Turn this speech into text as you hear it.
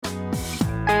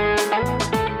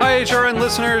HRN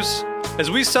listeners.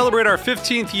 As we celebrate our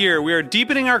 15th year, we are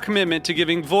deepening our commitment to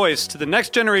giving voice to the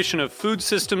next generation of food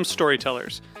systems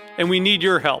storytellers, and we need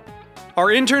your help. Our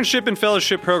internship and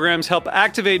fellowship programs help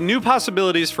activate new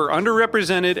possibilities for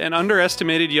underrepresented and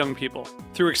underestimated young people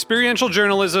through experiential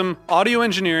journalism, audio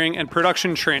engineering, and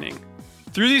production training.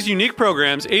 Through these unique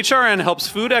programs, HRN helps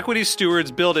food equity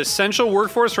stewards build essential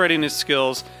workforce readiness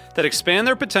skills that expand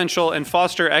their potential and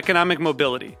foster economic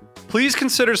mobility. Please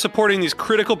consider supporting these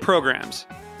critical programs.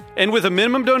 And with a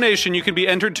minimum donation, you can be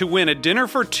entered to win a dinner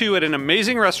for two at an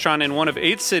amazing restaurant in one of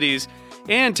 8 cities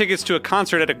and tickets to a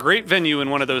concert at a great venue in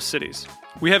one of those cities.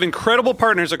 We have incredible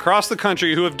partners across the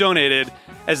country who have donated,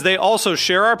 as they also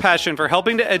share our passion for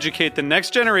helping to educate the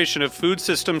next generation of food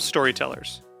systems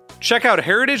storytellers. Check out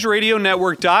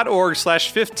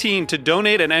heritageradionetwork.org/15 to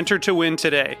donate and enter to win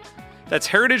today. That's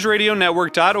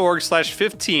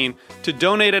heritageradionetwork.org/15 to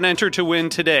donate and enter to win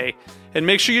today. And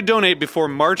make sure you donate before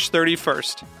March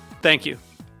 31st. Thank you.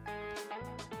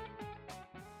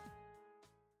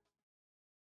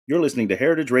 You're listening to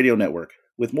Heritage Radio Network.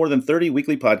 With more than 30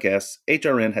 weekly podcasts,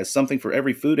 HRN has something for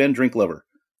every food and drink lover.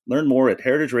 Learn more at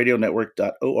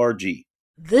heritageradionetwork.org.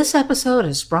 This episode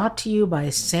is brought to you by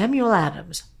Samuel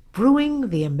Adams, Brewing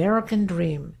the American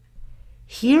Dream.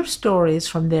 Hear stories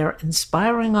from their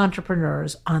inspiring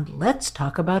entrepreneurs on Let's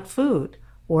Talk About Food,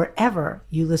 wherever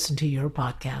you listen to your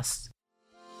podcasts.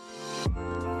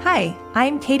 Hi,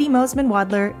 I'm Katie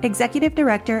Mosman-Wadler, Executive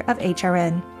Director of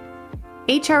HRN.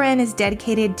 HRN is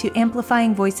dedicated to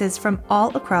amplifying voices from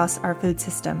all across our food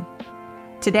system.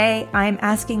 Today, I'm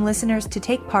asking listeners to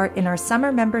take part in our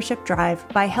summer membership drive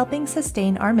by helping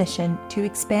sustain our mission to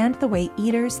expand the way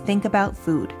eaters think about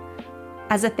food.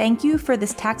 As a thank you for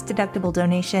this tax-deductible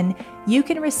donation, you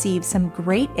can receive some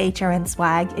great HRN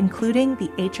swag, including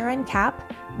the HRN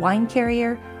cap, wine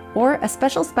carrier, or a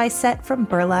special spice set from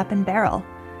Burlap and Barrel.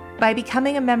 By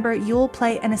becoming a member, you'll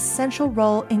play an essential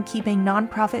role in keeping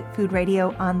nonprofit food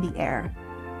radio on the air.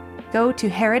 Go to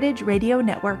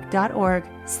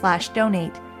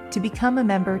heritageradionetwork.org/donate to become a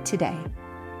member today.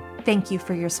 Thank you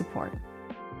for your support.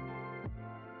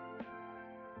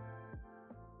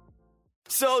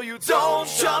 So you don't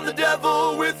charm the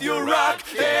devil with your rock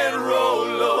and roll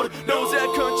load. Knows that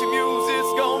country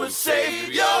music's gonna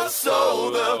save your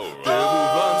soul. The devil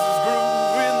runs his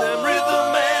groove in them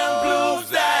rhythm and blues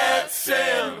that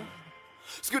sound.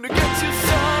 It's gonna get you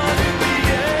sun in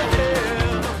the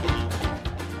air.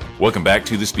 Welcome back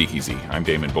to The Speakeasy. I'm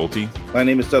Damon Bolte. My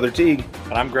name is Souther Teague.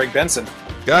 And I'm Greg Benson.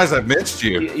 Guys, I've missed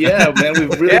you. Yeah, man,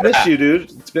 we've really missed you,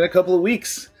 dude. It's been a couple of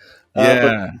weeks.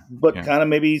 But kind of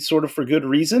maybe sort of for good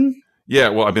reason. Yeah,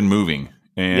 well, I've been moving,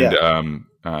 and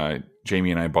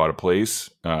Jamie and I bought a place.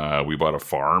 We bought a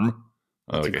farm,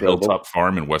 like incredible. A hilltop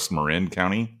farm in West Marin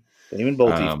County. Damon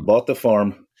Bolte bought the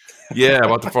farm. Yeah, I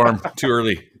bought the farm too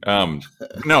early.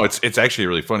 No, it's actually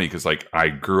really funny because like I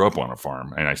grew up on a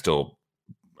farm, and I still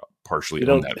partially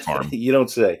own that farm. You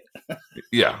don't say.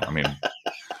 Yeah, I mean,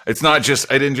 it's not just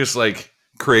I didn't just like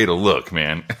create a look,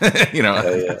 man. This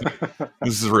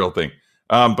is a real thing.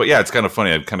 But yeah, it's kind of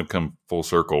funny. I've kind of come full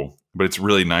circle, but it's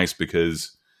really nice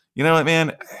because you know what,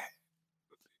 man,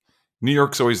 New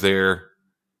York's always there.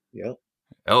 Yep.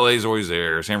 LA's always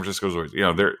there. San Francisco's always,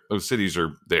 those cities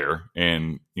are there.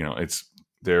 And,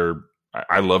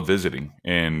 I love visiting,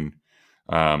 and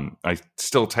I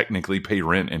still technically pay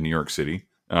rent in New York City.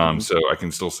 So I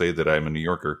can still say that I'm a New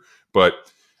Yorker, but,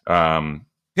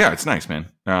 yeah, it's nice, man.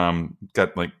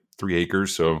 Got like 3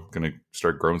 acres, so going to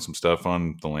start growing some stuff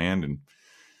on the land and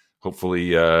hopefully,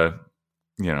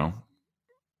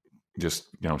 just,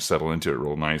 settle into it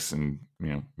real nice. And,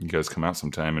 you guys come out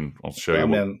sometime and I'll show you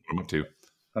what I'm up to.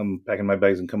 I'm packing my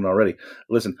bags and coming already.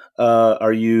 Listen,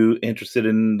 are you interested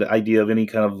in the idea of any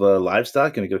kind of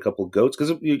livestock? Going to get a couple of goats?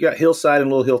 Because you got hillside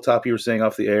and a little hilltop, you were saying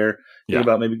off the air. Think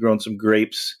about maybe growing some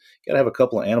grapes. Got to have a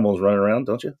couple of animals running around,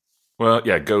 don't you? Well,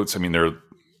 yeah, goats. I mean, they're,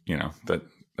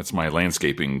 that's my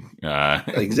landscaping.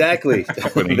 Exactly.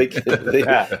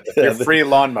 They're free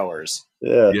lawnmowers.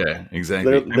 Yeah,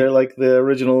 exactly. They're like the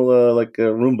original,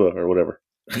 Roomba or whatever.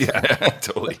 Yeah,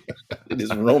 totally. They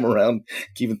just roam around,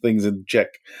 keeping things in check.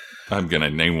 I'm gonna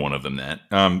name one of them that.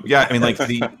 Yeah, I mean, like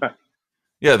the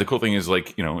cool thing is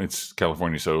it's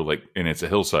California, so and it's a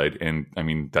hillside, and I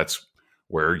mean that's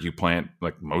where you plant,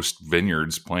 like most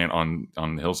vineyards plant on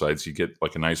the hillsides. You get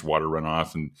like a nice water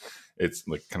runoff, and it's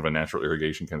like kind of a natural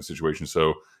irrigation kind of situation.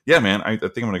 So yeah, man, I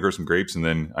think I'm gonna grow some grapes, and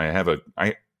then I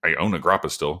own a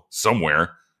grappa still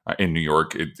somewhere in New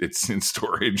York. It's in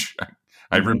storage.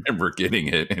 I remember getting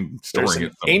it and storing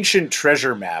it. Ancient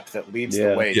treasure map that leads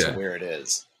the way to where it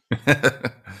is.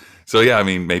 So yeah, I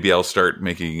mean, maybe I'll start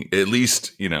making at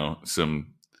least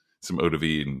some some eau de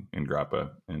vie and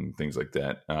grappa and things like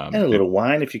that. And a little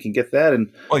wine if you can get that.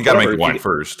 And you got to make the wine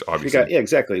first, obviously.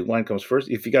 Exactly. Wine comes first.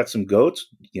 If you got some goats,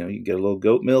 you can get a little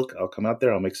goat milk. I'll come out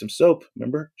there. I'll make some soap.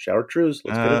 Remember, shower trues.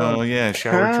 Let's get it on. Oh yeah,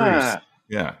 shower trues.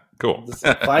 Yeah, cool.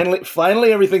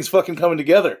 Finally, everything's fucking coming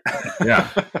together. Yeah,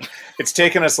 it's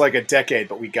taken us like a decade,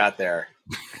 but we got there.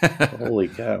 Holy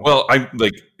cow! Well,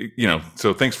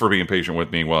 so thanks for being patient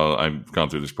with me while I've gone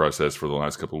through this process for the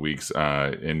last couple of weeks.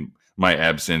 In my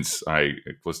absence, I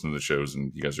listened to the shows,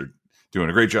 and you guys are doing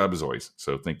a great job as always.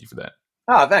 So thank you for that.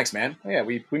 Oh, thanks, man. Yeah,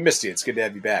 we missed you. It's good to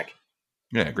have you back.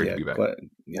 Yeah, great to be back.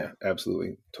 Yeah,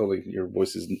 absolutely, totally. Your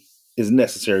voice is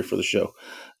necessary for the show.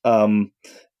 And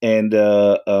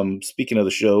speaking of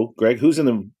the show, Greg, who's in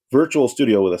the virtual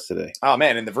studio with us today? Oh,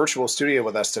 man, in the virtual studio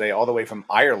with us today, all the way from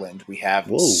Ireland, we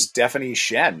have Stephanie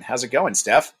Shen. How's it going,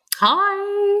 Steph?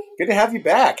 Hi. Good to have you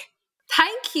back.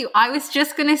 Thank you. I was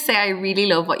just going to say I really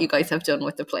love what you guys have done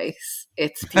with the place.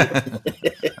 It's beautiful.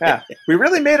 Yeah, we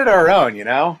really made it our own,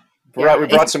 we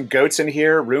brought some goats in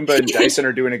here. Roomba and Dyson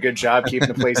are doing a good job keeping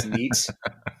the place neat.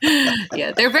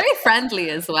 Yeah, they're very friendly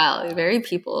as well. They're very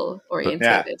people oriented.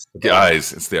 Yeah. It's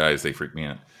the eyes. They freak me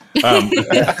out.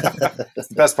 That's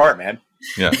the best part, man.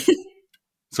 Yeah.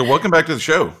 So welcome back to the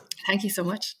show. Thank you so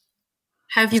much.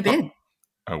 How have you been?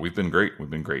 We've been great.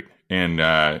 And,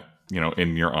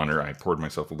 in your honor, I poured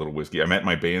myself a little whiskey. I'm at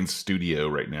my band's studio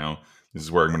right now. This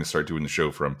is where I'm going to start doing the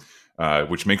show from,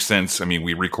 which makes sense. I mean,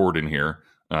 we record in here.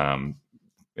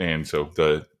 And so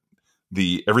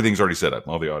the everything's already set up,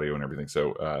 all the audio and everything.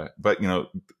 So, but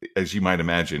as you might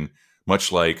imagine,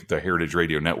 much like the Heritage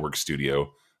Radio Network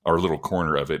studio, our little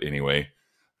corner of it anyway,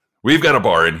 we've got a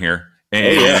bar in here.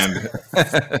 And,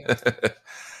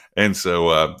 and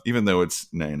so, even though it's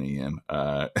 9 a.m.,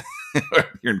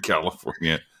 here in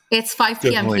California, it's 5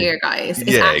 p.m. here, guys.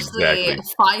 It's actually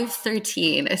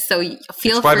 5:13. So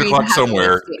feel it's 5 free o'clock to have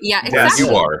somewhere. Yeah, exactly.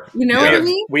 You are. You know what I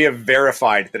mean? We have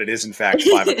verified that it is in fact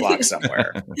 5 o'clock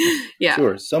somewhere. Yeah.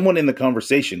 Sure. Someone in the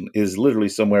conversation is literally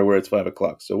somewhere where it's 5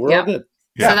 o'clock. So we're all good.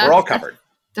 Yeah, so we're all covered.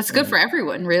 That's good for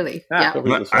everyone, really. Yeah.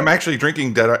 I'm actually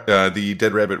drinking the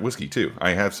Dead Rabbit whiskey too. I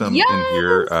have some in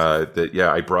here that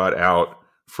I brought out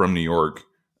from New York.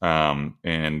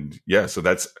 So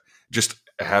that's just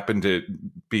happened to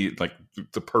be like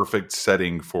the perfect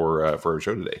setting for our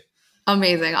show today.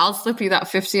 Amazing. I'll slip you that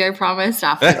 50, I promised,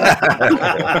 after.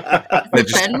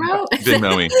 Venmo?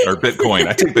 Venmo me, or Bitcoin.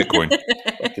 I take Bitcoin.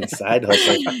 Fucking side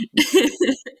hustle.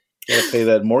 Gotta pay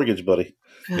that mortgage, buddy.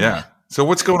 Yeah. So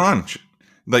what's going on?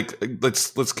 Like,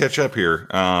 let's catch up here.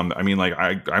 I'm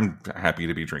happy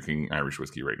to be drinking Irish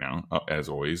whiskey right now, as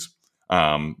always.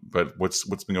 But what's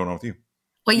been going on with you?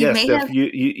 Well, Steph,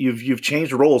 you've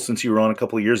changed roles since you were on a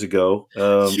couple of years ago.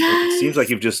 It seems like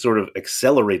you've just sort of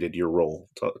accelerated your role.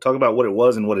 Talk about what it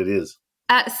was and what it is.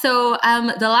 So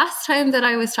the last time that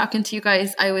I was talking to you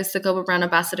guys, I was the Global Brand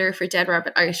Ambassador for Dead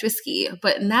Rabbit Irish Whiskey.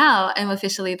 But now I'm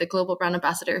officially the Global Brand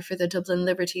Ambassador for the Dublin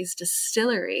Liberties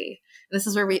Distillery. This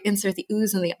is where we insert the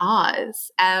oohs and the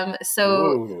ahs.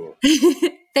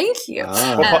 Thank you.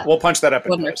 We'll punch that up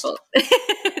in wonderful.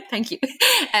 Thank you.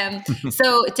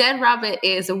 So Dead Rabbit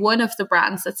is one of the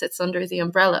brands that sits under the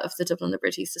umbrella of the Dublin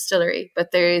Liberties Distillery,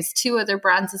 but there's two other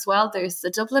brands as well. There's the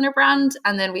Dubliner brand,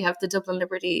 and then we have the Dublin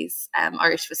Liberties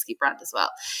Irish whiskey brand as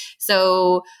well.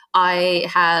 So I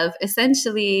have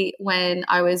essentially, when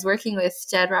I was working with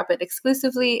Dead Rabbit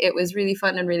exclusively, it was really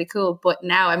fun and really cool, but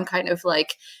now I'm kind of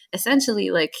essentially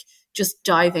just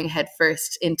diving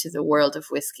headfirst into the world of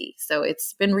whiskey. So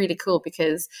it's been really cool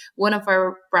because one of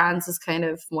our brands is kind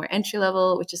of more entry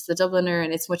level, which is the Dubliner,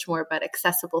 and it's much more about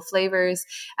accessible flavors.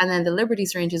 And then the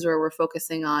Liberties range is where we're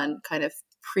focusing on kind of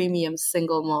premium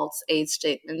single malts, age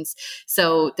statements.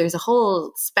 So there's a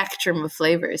whole spectrum of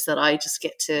flavors that I just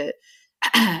get to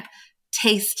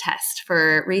taste test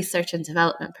for research and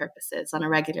development purposes on a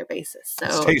regular basis. So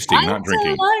it's tasting, not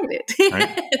drinking.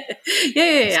 Right?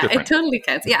 Yeah. It totally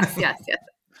counts. Yes.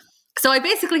 So I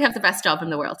basically have the best job in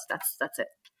the world. That's it.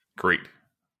 Great.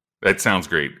 That sounds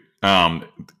great.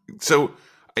 So,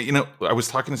 I was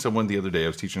talking to someone the other day. I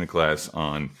was teaching a class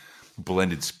on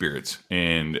blended spirits,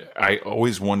 and I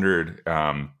always wondered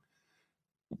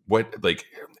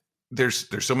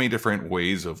there's so many different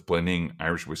ways of blending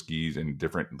Irish whiskeys and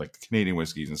different Canadian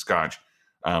whiskeys and Scotch.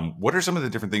 What are some of the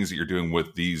different things that you're doing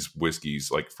with these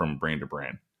whiskeys, from brand to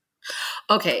brand?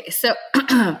 Okay, so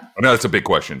I know that's a big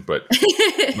question, but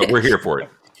we're here for it.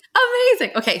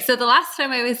 Amazing. Okay, so the last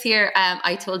time I was here,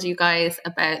 I told you guys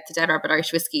about the Dead Rabbit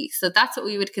Irish Whiskey. So that's what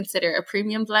we would consider a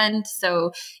premium blend.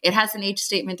 So it has an age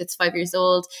statement, it's 5 years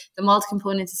old. The malt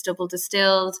component is double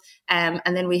distilled. And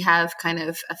then we have kind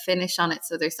of a finish on it.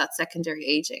 So there's that secondary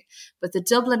aging. But the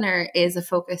Dubliner is a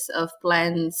focus of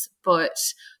blends, but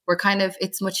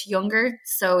it's much younger.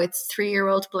 So it's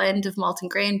 3-year-old blend of malt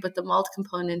and grain, but the malt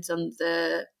component on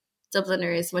the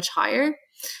Dubliner is much higher.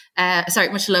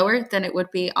 Much lower than it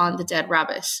would be on the Dead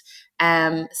Rabbit.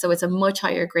 So it's a much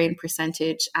higher grain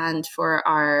percentage. And for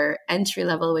our entry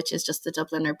level, which is just the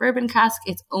Dubliner bourbon cask,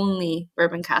 it's only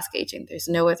bourbon cask aging. There's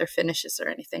no other finishes or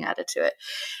anything added to it.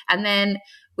 And then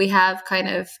we have kind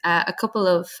of a couple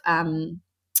of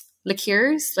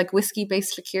liqueurs, like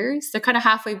whiskey-based liqueurs. They're kind of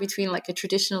halfway between like a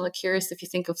traditional liqueurs, if you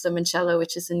think of limoncello,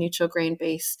 which is a neutral grain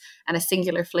base and a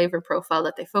singular flavor profile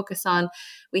that they focus on.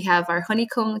 We have our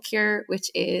honeycomb liqueur,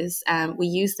 which is, we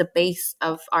use the base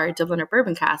of our Dubliner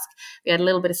bourbon cask. We add a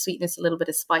little bit of sweetness, a little bit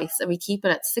of spice, and we keep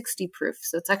it at 60 proof.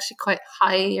 So it's actually quite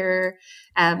higher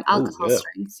alcohol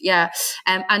strength. Yeah.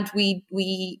 And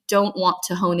we don't want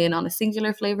to hone in on a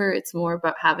singular flavor. It's more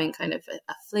about having kind of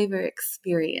a flavor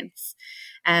experience.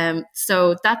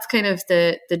 So that's kind of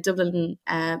the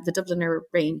Dubliner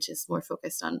range is more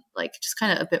focused on like just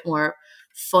kind of a bit more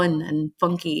fun and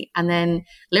funky. And then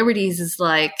Liberties is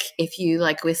like, if you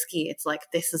like whiskey, it's like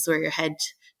this is where your head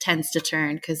tends to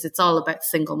turn, because it's all about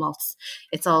single malts.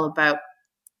 It's all about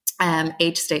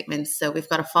age statements. So we've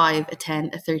got a 5, a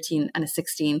 10, a 13, and a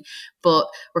 16, but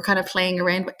we're kind of playing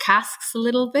around with casks a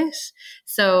little bit.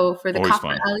 So for the Always Copper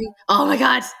fun. Alley, oh my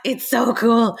God, it's so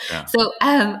cool. Yeah. So,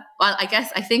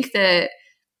 I think that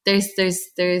there's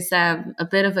a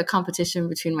bit of a competition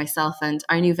between myself and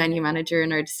our new venue manager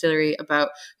in our distillery about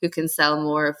who can sell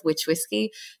more of which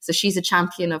whiskey. So she's a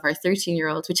champion of our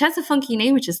 13-year-old, which has a funky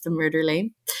name, which is the Murder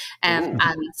Lane. And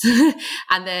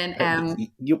then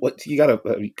you gotta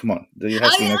come on. There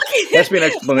has to be an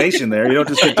explanation there. You don't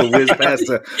just get to whiz past.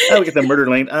 We get the Murder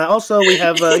Lane. Also, we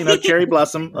have Cherry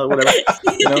Blossom, whatever.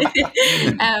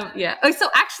 Yeah. Oh, so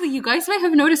actually, you guys might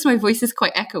have noticed my voice is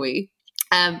quite echoey.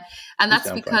 And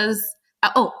that's because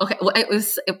okay. Well,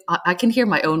 I can hear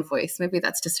my own voice. Maybe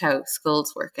that's just how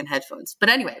skulls work in headphones. But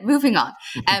anyway, moving on.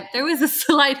 There was a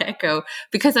slight echo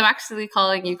because I'm actually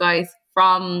calling you guys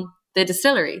from the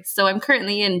distillery. So I'm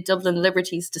currently in Dublin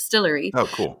Liberties Distillery. Oh,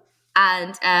 cool.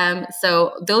 And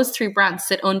so those 3 brands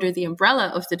sit under the umbrella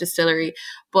of the distillery,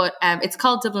 but it's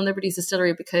called Dublin Liberties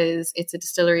Distillery because it's a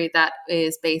distillery that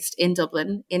is based in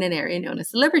Dublin in an area known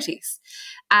as the Liberties.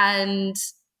 And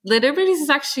the Liberties is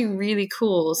actually really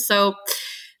cool. So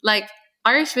like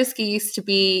Irish whiskey used to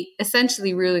be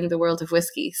essentially ruling the world of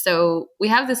whiskey. So we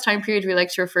have this time period we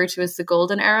like to refer to as the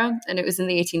golden era, and it was in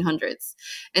the 1800s.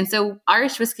 And so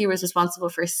Irish whiskey was responsible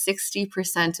for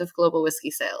 60% of global whiskey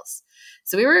sales.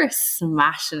 So we were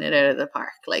smashing it out of the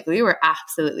park. Like we were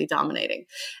absolutely dominating.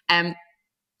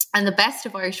 And the best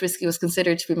of Irish whiskey was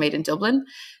considered to be made in Dublin.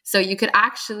 So you could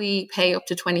actually pay up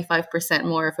to 25%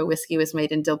 more if a whiskey was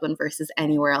made in Dublin versus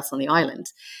anywhere else on the island.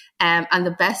 And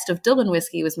the best of Dublin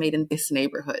whiskey was made in this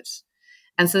neighbourhood.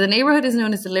 And so the neighbourhood is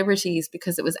known as the Liberties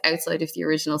because it was outside of the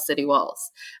original city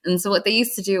walls. And so what they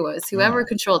used to do was whoever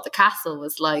controlled the castle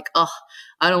was like, oh,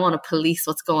 I don't want to police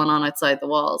what's going on outside the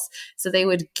walls. So they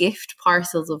would gift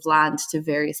parcels of land to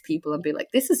various people and be like,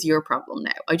 this is your problem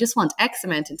now. I just want X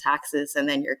amount in taxes and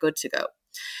then you're good to go.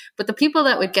 But the people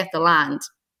that would get the land,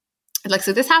 like,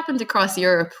 so this happened across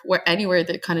Europe where anywhere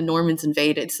that kind of Normans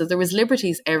invaded. So there was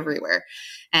liberties everywhere.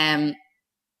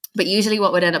 But usually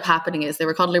what would end up happening is they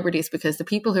were called liberties because the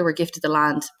people who were gifted the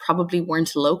land probably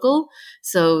weren't local.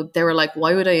 So they were like,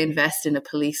 why would I invest in a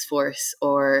police force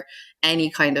or any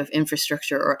kind of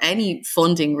infrastructure or any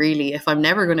funding really if I'm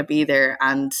never going to be there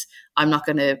and I'm not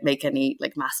going to make any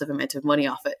like massive amount of money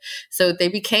off it? So they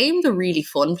became the really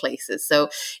fun places. So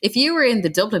if you were in the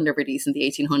Dublin Liberties in the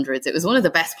 1800s, it was one of the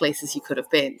best places you could have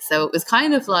been. So it was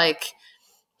kind of like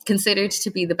considered to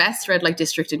be the best red light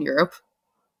district in Europe.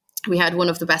 We had one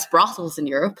of the best brothels in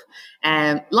Europe,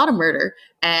 a lot of murder,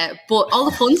 but all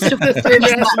the fun stuff was there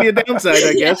has to be a downside,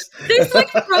 I guess. There's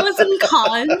like pros and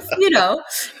cons, you know.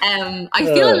 I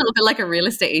feel a little bit like a real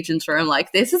estate agent where I'm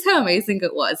like, this is how amazing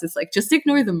it was. It's like, just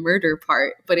ignore the murder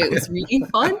part, but it was really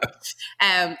fun.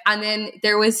 And then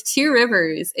there was 2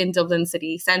 rivers in Dublin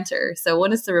city centre. So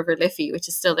one is the River Liffey, which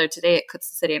is still there today. It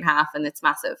cuts the city in half and it's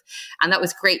massive. And that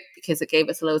was great because it gave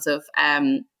us loads of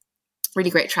really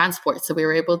great transport. So we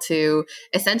were able to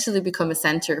essentially become a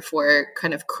center for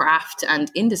kind of craft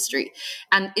and industry.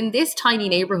 And in this tiny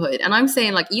neighborhood, and I'm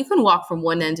saying like you can walk from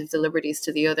one end of the Liberties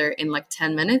to the other in like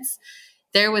 10 minutes,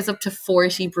 there was up to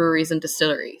 40 breweries and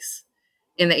distilleries.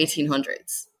 in the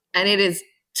 1800s, and it is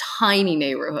tiny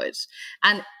neighborhood.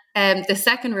 And the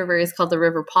second river is called the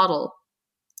River Poddle,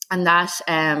 and that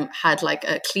had like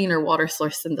a cleaner water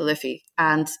source than the Liffey.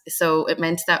 And so it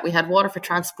meant that we had water for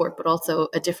transport, but also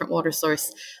a different water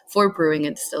source for brewing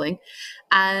and distilling.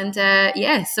 And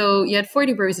so you had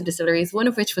 40 breweries and distilleries, one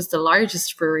of which was the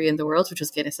largest brewery in the world, which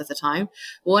was Guinness at the time,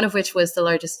 one of which was the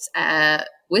largest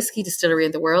whiskey distillery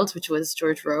in the world, which was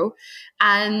George Rowe,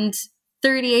 and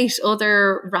 38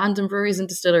 other random breweries and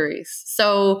distilleries.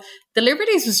 So the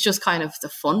Liberties was just kind of the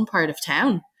fun part of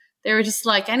town. They were just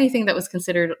like anything that was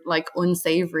considered like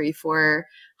unsavory for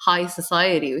high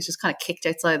society was just kind of kicked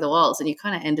outside the walls, and you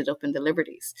kind of ended up in the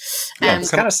Liberties. Yeah, it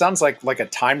kind of sounds like a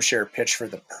timeshare pitch for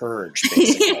The Purge,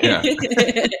 basically. Yeah.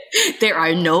 There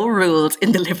are no rules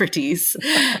in the Liberties.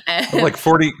 Like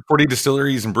 40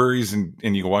 distilleries and breweries, and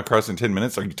you can walk across in 10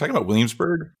 minutes. Are you talking about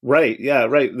Williamsburg? Right. Yeah.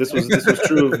 Right. This was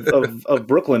true of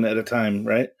Brooklyn at a time.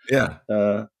 Right. Yeah.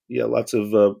 Yeah. Lots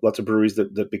of breweries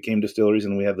that became distilleries,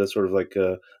 and we have this sort of like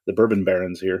the bourbon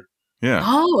barons here. Yeah.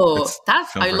 Oh,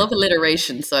 I love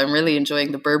alliteration, so I'm really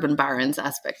enjoying the bourbon barons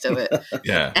aspect of it.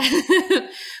 Yeah.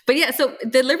 But yeah, so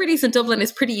the Liberties in Dublin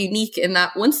is pretty unique in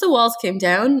that once the walls came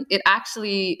down, it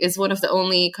actually is one of the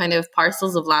only kind of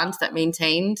parcels of land that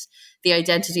maintained the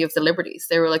identity of the Liberties.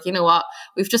 They were like, you know what,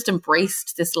 we've just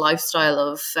embraced this lifestyle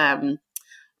of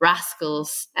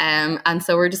rascals, and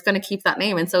so we're just going to keep that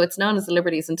name. And so it's known as the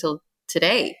Liberties until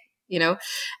today, you know.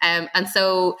 And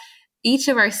so each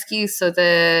of our SKUs, so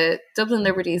the Dublin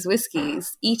Liberties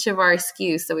whiskies, each of our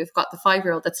SKUs, so we've got the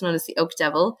 5-year-old that's known as the Oak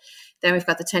Devil, then we've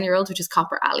got the 10-year-old, which is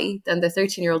Copper Alley, then the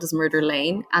 13-year-old is Murder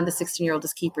Lane, and the 16-year-old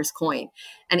is Keeper's Coin.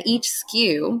 And each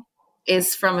SKU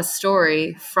is from a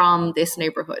story from this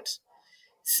neighborhood.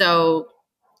 So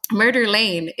Murder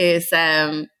Lane is,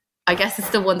 I guess it's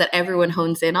the one that everyone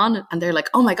hones in on, and they're like,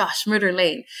 oh my gosh, Murder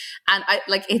Lane. And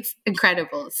it's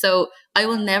incredible. So I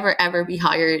will never, ever be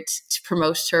hired to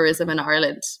promote tourism in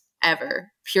Ireland,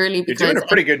 ever, purely because... You're doing a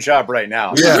pretty good job right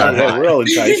now. Yeah, we're all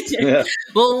enticed. Yeah.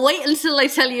 Well, wait until I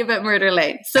tell you about Murder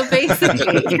Lane. So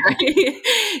basically, right?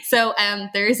 So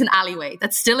there is an alleyway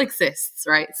that still exists,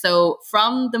 right? So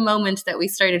from the moment that we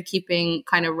started keeping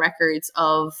kind of records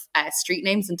of street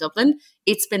names in Dublin,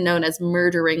 it's been known as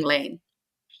Murdering Lane.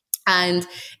 And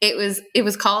it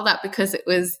was called that because it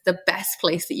was the best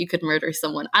place that you could murder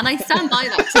someone. And I stand by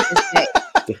that to this day.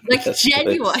 Like,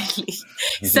 genuinely.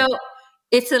 So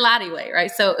it's a alleyway,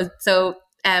 right? So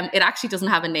it actually doesn't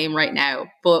have a name right now,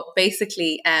 but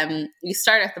basically you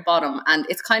start at the bottom and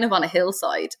it's kind of on a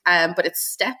hillside, but it's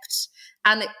stepped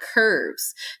and it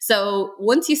curves. So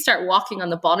once you start walking on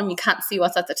the bottom, you can't see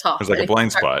what's at the top. There's like a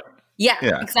blind spot.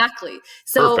 Yeah, exactly.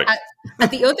 So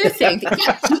the other thing,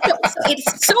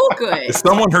 it's so good. As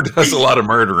someone who does a lot of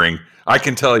murdering, I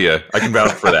can tell you, I can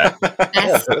vouch for that.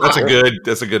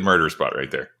 That's a good murder spot right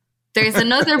there. There's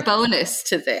another bonus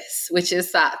to this, which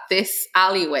is that this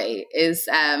alleyway is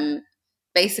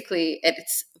basically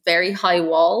it's very high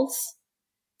walls,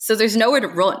 so there's nowhere to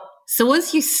run. So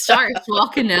once you start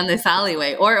walking down this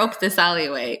alleyway or up this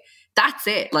alleyway, that's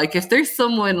it. Like, if there's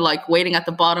someone like waiting at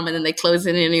the bottom and then they close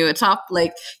in on you at top,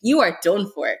 like, you are done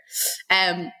for.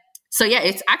 So yeah,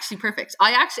 it's actually perfect.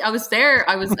 I was there.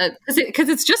 I was because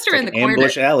it's just around the corner.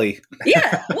 Ambush Alley.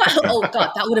 Yeah. Well, oh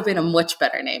god, that would have been a much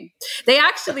better name. They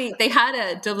had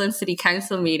a Dublin City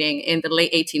Council meeting in the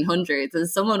late 1800s, and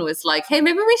someone was like, "Hey,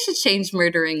 maybe we should change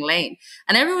Murdering Lane,"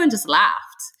 and everyone just laughed.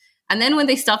 And then when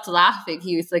they stopped laughing,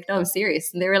 he was like, "No, I'm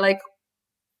serious," and they were like,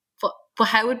 but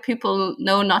how would people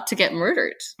know not to get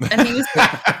murdered? And he was like,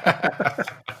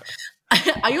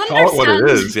 I understand. Call it what it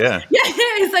is, yeah. Yeah,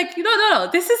 he's like, no,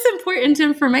 this is important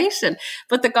information.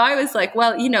 But the guy was like,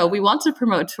 well, we want to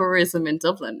promote tourism in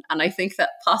Dublin. And I think that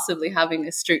possibly having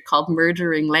a street called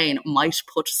Murdering Lane might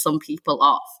put some people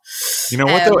off. You know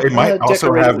what, though? It might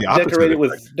also have the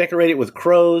opposite. Decorate it with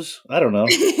crows. I don't know.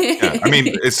 Yeah. I mean,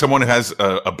 it's someone who has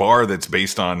a bar that's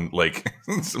based on, like,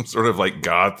 some sort of, like,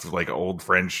 goth, like, old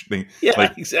French thing. Yeah,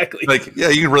 like, exactly. Like, yeah,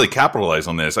 you can really capitalize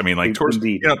on this. I mean, like, tourists,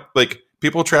 like,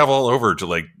 people travel all over to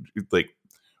like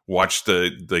watch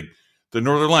the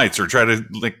Northern Lights or try to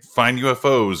like find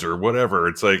UFOs or whatever.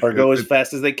 It's like, or go as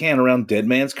fast as they can around Dead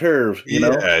Man's Curve. You know,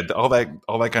 all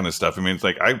that kind of stuff. I mean, it's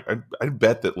like I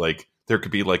bet that like there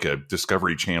could be like a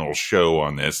Discovery Channel show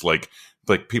on this, like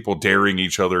people daring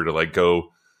each other to like go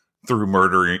through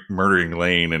murdering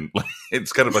lane, and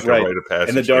it's kind of like a rite of passage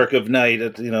in the dark of night.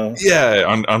 Yeah,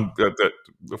 on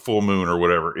the full moon or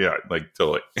whatever. Yeah, like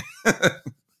totally.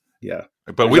 Yeah.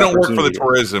 But we don't work for the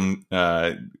Tourism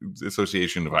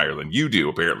Association of Ireland. You do,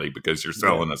 apparently, because you're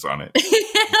selling us on it.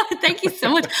 Thank you so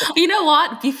much. You know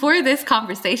what? Before this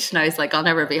conversation, I was like, I'll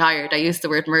never be hired. I use the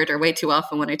word murder way too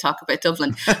often when I talk about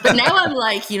Dublin. But now I'm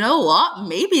like, you know what?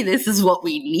 Maybe this is what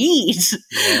we need.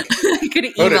 Yeah.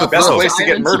 The best place to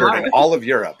get murdered in all of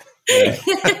Europe. Yeah.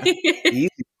 Easy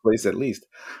place, at least.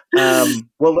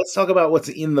 Well, let's talk about what's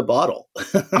in the bottle.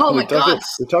 Oh my gosh!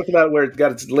 We talked about where it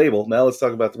got its label. Now let's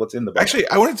talk about what's in the bottle. Actually,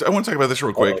 I want to talk about this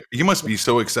real quick. You must be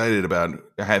so excited about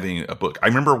having a book. I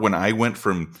remember when I went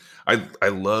from I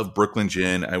love Brooklyn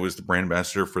Gin. I was the brand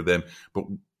ambassador for them, but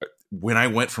when I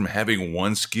went from having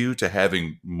one SKU to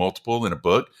having multiple in a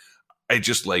book, I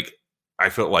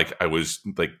felt like I was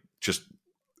like just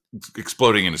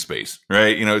exploding into space,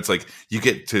 right? You know, it's like you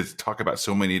get to talk about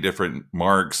so many different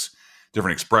marks,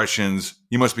 different expressions.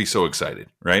 You must be so excited,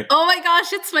 right? Oh my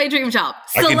gosh, it's my dream job.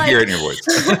 So I can hear it in your voice.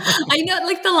 I know,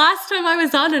 like the last time I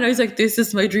was on it, I was like, this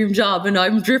is my dream job, and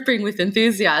I'm dripping with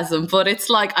enthusiasm. But it's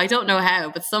like, I don't know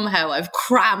how, but somehow I've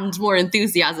crammed more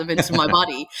enthusiasm into my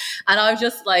body. And I'm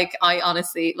just like, I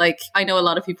honestly, like, I know a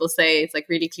lot of people say it's like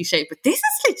really cliche, but this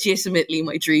is legitimately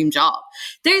my dream job.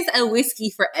 There's a whiskey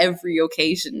for every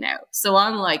occasion now. So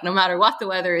I'm like, no matter what the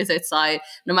weather is outside,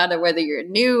 no matter whether you're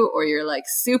new or you're like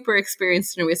super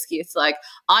experienced in a whiskey, it's like,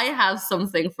 I have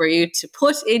something for you to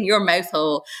put in your mouth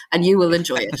hole and you will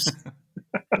enjoy it.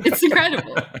 It's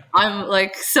incredible. I'm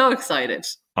like so excited.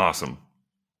 Awesome.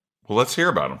 Well, let's hear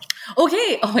about them.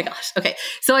 Okay. Oh my gosh. Okay.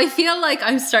 So I feel like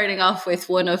I'm starting off with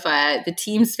one of the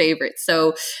team's favorites.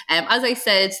 So as I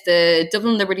said, the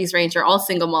Dublin Liberties range are all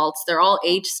single malts. They're all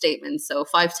age statements. So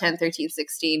 5, 10, 13,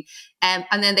 16. And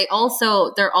then they're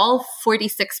all 46%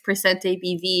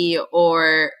 ABV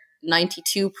or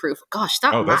 92 proof. Gosh,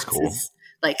 that's cool. Is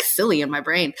like silly in my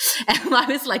brain. I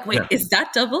was like, wait, is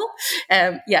that double?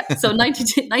 So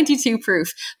 92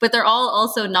 proof, but they're all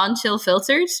also non-chill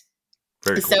filtered.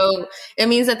 Very cool. So it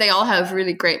means that they all have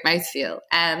really great mouthfeel.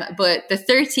 But the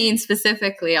 13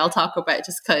 specifically, I'll talk about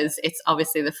just because it's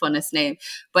obviously the funnest name.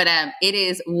 But it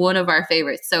is one of our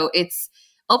favorites. So it's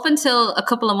up until a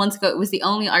couple of months ago, it was the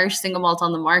only Irish single malt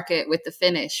on the market with the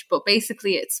finish. But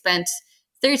basically, it spent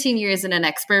 13 years in an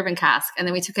ex-bourbon cask, and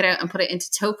then we took it out and put it into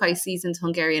Tokai seasoned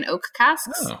Hungarian oak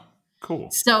casks. Oh, cool.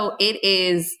 So it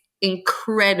is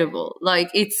incredible. Like,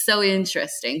 it's so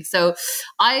interesting. So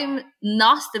I'm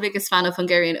not the biggest fan of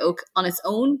Hungarian oak on its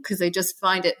own because I just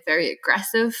find it very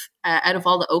aggressive. Out of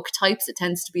all the oak types, it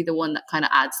tends to be the one that kind of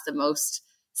adds the most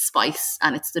spice,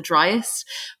 and it's the driest,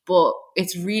 but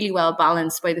it's really well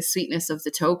balanced by the sweetness of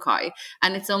the Tokai.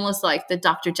 And it's almost like the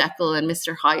Dr. Jekyll and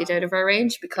Mr. Hyde out of our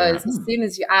range, because as soon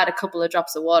as you add a couple of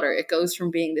drops of water, it goes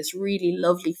from being this really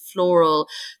lovely floral,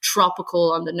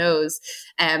 tropical on the nose,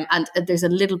 and there's a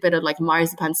little bit of like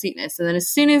marzipan sweetness. And then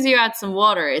as soon as you add some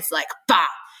water, it's like, bam!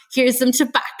 Here's some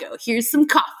tobacco. Here's some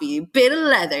coffee. A bit of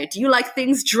leather. Do you like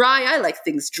things dry? I like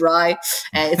things dry.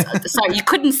 Sorry, you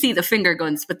couldn't see the finger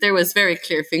guns, but there was very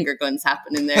clear finger guns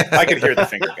happening there. I could hear the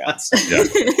finger guns.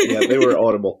 Yeah, they were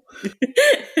audible.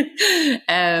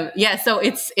 So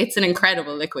it's an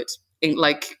incredible liquid.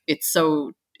 It's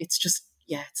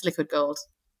liquid gold.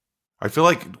 I feel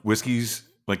like whiskeys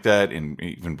like that, and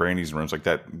even brandies and rums like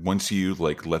that, once you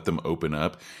like let them open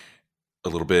up a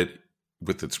little bit,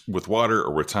 with water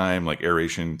or with time, like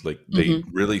aeration, like they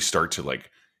really start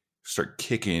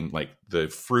kicking, like the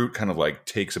fruit kind of like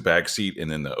takes a back seat, and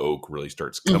then the oak really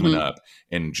starts coming up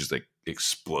and just like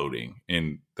exploding.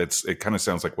 And it kind of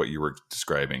sounds like what you were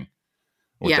describing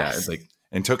with that. Like,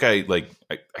 and Tokai, like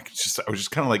I was just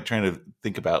kind of like trying to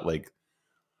think about like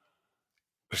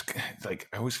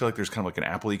I always feel like there's kind of like an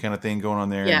appley kind of thing going on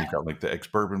there. Yeah. And you've got like the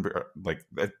ex-bourbon, like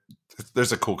that.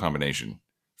 There's a cool combination.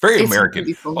 Very American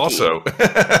really also.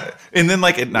 And then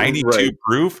like at 92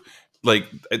 proof, like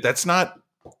that's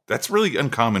really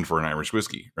uncommon for an Irish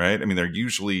whiskey, right? I mean, they're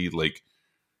usually like,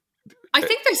 I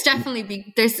think there's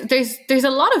definitely there's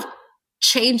a lot of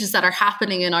changes that are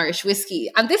happening in Irish whiskey.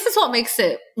 And this is what makes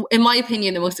it, in my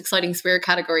opinion, the most exciting spirit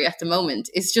category at the moment.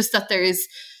 It's just that there's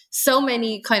so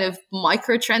many kind of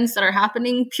micro trends that are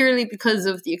happening purely because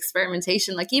of the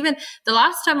experimentation. Like even the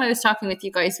last time I was talking with you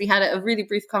guys, we had a really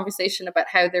brief conversation about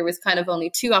how there was kind of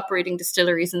only 2 operating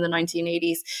distilleries in the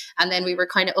 1980s. And then we were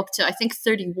kind of up to, I think,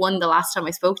 31 the last time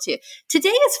I spoke to you. Today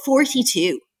is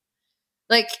 42.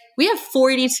 Like we have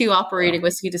 42 operating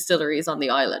whiskey distilleries on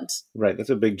the island. Right. That's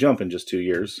a big jump in just 2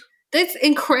 years. That's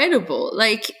incredible.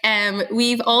 Like,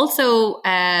 we've also,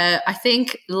 I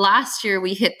think last year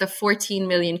we hit the 14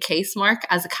 million case mark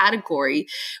as a category,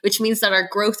 which means that our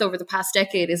growth over the past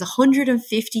decade is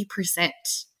 150%.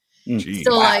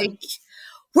 So like,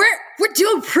 we're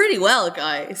doing pretty well,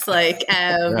 guys. Like,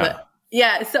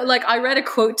 Yeah, so like I read a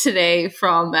quote today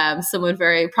from someone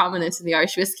very prominent in the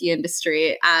Irish whiskey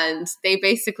industry, and they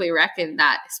basically reckon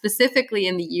that specifically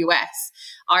in the US,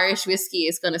 Irish whiskey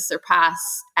is going to surpass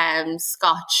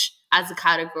Scotch as a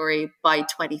category by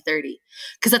 2030.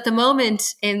 Because at the moment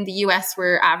in the US,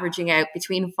 we're averaging out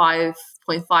between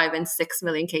 5.5 and 6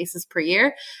 million cases per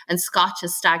year, and Scotch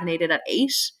has stagnated at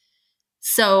 8.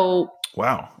 So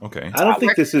wow, okay. I don't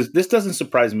think this doesn't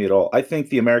surprise me at all. I think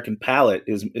the American palate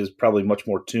is probably much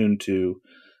more tuned to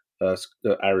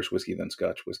Irish whiskey than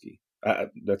Scotch whiskey.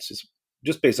 That's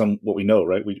just based on what we know,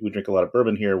 right? We drink a lot of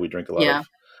bourbon here. We drink a lot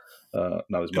of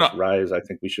not as much rye as I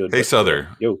think we should. Hey, Souther.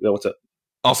 Yo, what's up?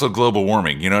 Also, global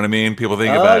warming. You know what I mean? People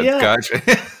think about Scotch.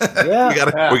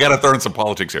 we got to throw in some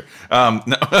politics here. No.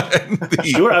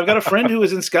 Sure. I've got a friend who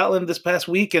was in Scotland this past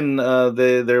week, and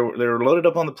they're loaded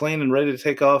up on the plane and ready to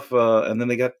take off, and then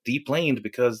they got deplaned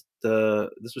because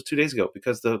this was 2 days ago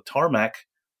because the tarmac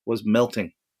was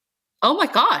melting. Oh my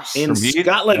gosh! In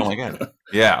Scotland. Oh my god.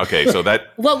 Yeah. Okay. So that.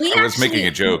 Well, I was making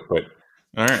a joke, but.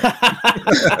 All right.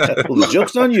 Well, the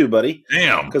joke's on you, buddy.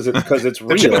 Damn. Because it's real.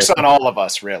 The joke's on all of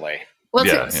us, really.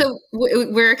 Well, so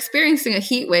we're experiencing a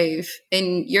heat wave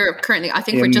in Europe currently. I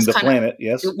think in we're just the kind planet,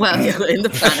 yes. Well, in the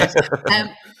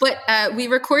planet. But we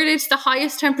recorded the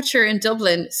highest temperature in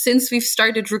Dublin since we've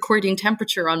started recording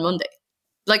temperature on Monday.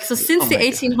 Like, so since the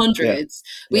 1800s,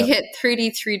 we hit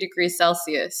 33 degrees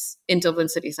Celsius in Dublin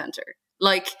city centre.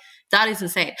 Like, that is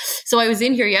insane. So I was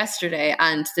in here yesterday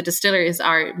and the distillers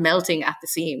are melting at the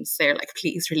seams. They're like,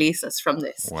 please release us from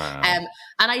this. Wow. And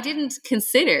I didn't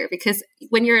consider, because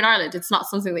when you're in Ireland, it's not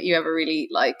something that you ever really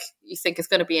you think is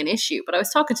going to be an issue. But I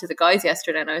was talking to the guys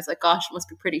yesterday and I was like, gosh, it must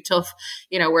be pretty tough,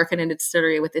 working in a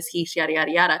distillery with this heat, yada,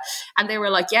 yada, yada. And they were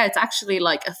like, yeah, it's actually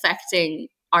affecting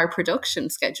our production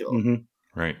schedule. Mm-hmm.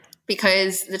 Right.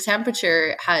 Because the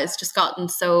temperature has just gotten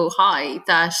so high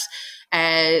that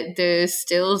the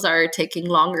stills are taking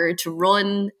longer to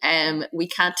run. We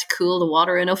can't cool the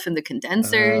water enough in the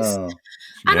condensers.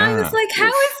 And I was like, how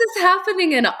is this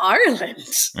happening in Ireland?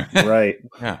 Right.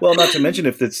 Yeah. Well, not to mention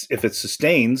if it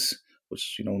sustains,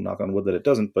 which, knock on wood that it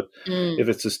doesn't, but if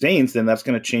it sustains, then that's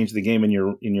going to change the game in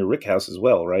your rick house as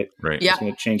well, right? Right. Yeah. It's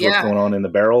going to change what's going on in the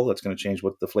barrel. That's going to change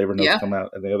what the flavor notes come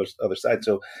out on the other side.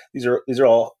 So these are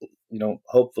all,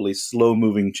 hopefully slow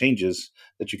moving changes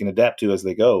that you can adapt to as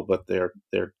they go, but they're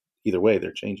either way,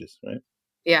 they're changes, right?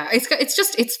 Yeah,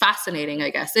 it's fascinating, I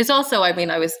guess. It's also,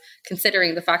 I was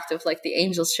considering the fact of the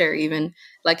Angel's Share, even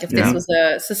if this was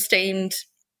a sustained,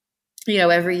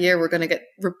 every year we're going to get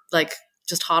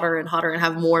just hotter and hotter and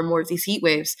have more and more of these heat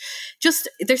waves. Just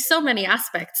there's so many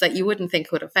aspects that you wouldn't think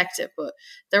would affect it, but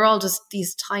they're all just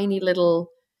these tiny little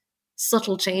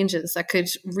subtle changes that could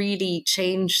really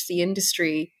change the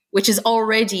industry, which is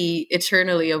already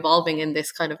eternally evolving in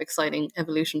this kind of exciting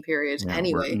evolution period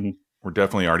anyway. We're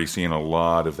definitely already seeing a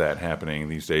lot of that happening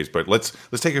these days, but let's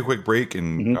take a quick break.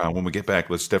 And when we get back,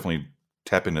 let's definitely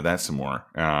tap into that some more.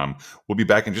 We'll be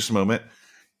back in just a moment.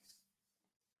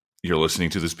 You're listening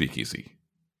to The Speakeasy,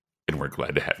 and we're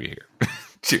glad to have you here.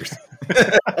 Cheers.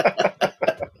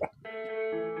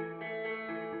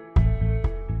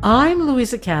 I'm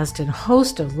Louisa Kasdan,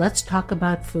 host of Let's Talk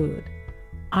About Food.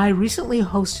 I recently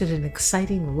hosted an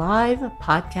exciting live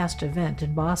podcast event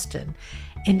in Boston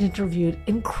and interviewed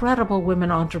incredible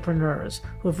women entrepreneurs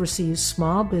who have received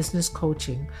small business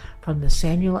coaching from the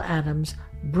Samuel Adams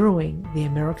Brewing the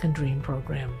American Dream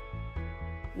program.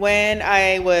 When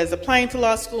I was applying to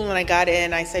law school and I got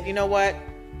in, I said, you know what?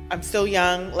 I'm still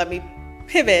young. Let me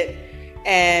pivot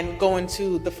and go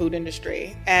into the food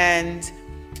industry and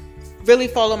really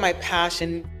follow my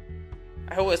passion.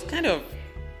 I was kind of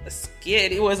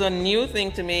scared. It was a new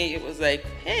thing to me. It was like,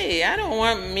 hey, I don't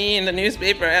want me in the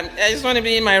newspaper. I just want to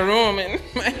be in my room, in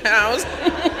my house.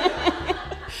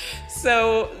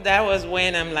 So that was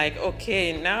when I'm like,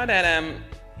 okay, now that I'm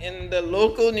in the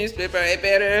local newspaper, I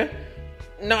better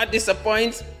not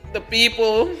disappoint the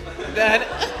people that,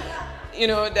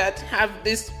 that have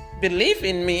this belief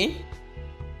in me.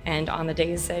 And on the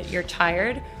days that you're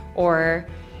tired or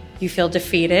you feel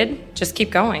defeated, just keep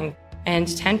going. And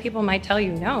 10 people might tell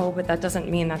you no, but that doesn't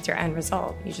mean that's your end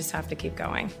result. You just have to keep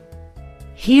going.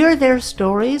 Hear their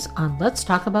stories on Let's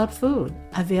Talk About Food,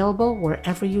 available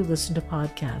wherever you listen to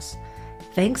podcasts.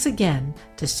 Thanks again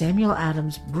to Samuel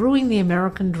Adams Brewing the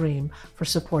American Dream for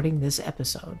supporting this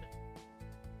episode.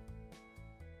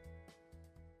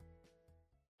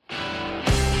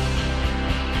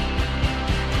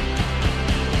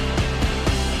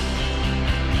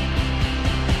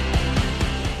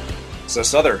 So,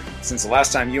 Souther, since the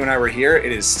last time you and I were here,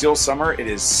 it is still summer, it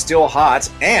is still hot,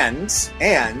 and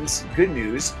good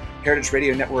news, Heritage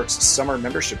Radio Network's summer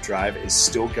membership drive is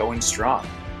still going strong.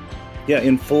 Yeah,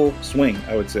 in full swing,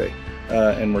 I would say.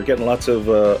 And we're getting lots of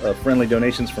friendly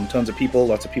donations from tons of people,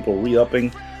 lots of people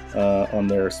re-upping on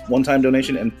their one-time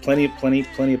donation, and plenty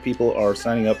of people are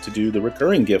signing up to do the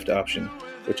recurring gift option,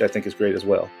 which I think is great as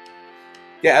well.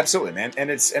 Yeah, absolutely, man.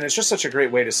 And it's just such a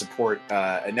great way to support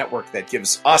a network that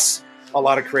gives us a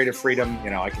lot of creative freedom. You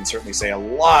know, I can certainly say a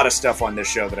lot of stuff on this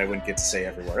show that I wouldn't get to say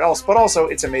everywhere else, but also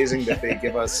it's amazing that they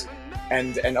give us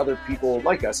and other people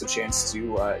like us a chance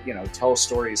to, tell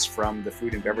stories from the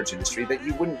food and beverage industry that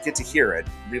you wouldn't get to hear at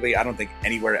really, I don't think,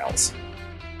 anywhere else.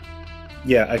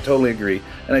 Yeah, I totally agree.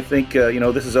 And I think,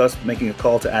 this is us making a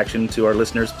call to action to our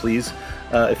listeners. Please,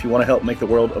 if you want to help make the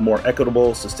world a more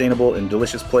equitable, sustainable, and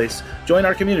delicious place, join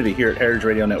our community here at Heritage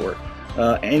Radio Network.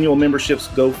 Annual memberships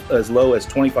go as low as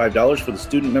 $25 for the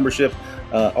student membership,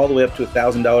 all the way up to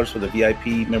 $1,000 for the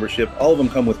VIP membership. All of them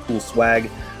come with cool swag.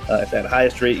 At that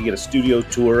highest rate, you get a studio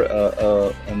tour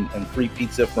and free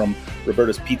pizza from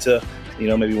Roberta's Pizza.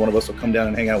 Maybe one of us will come down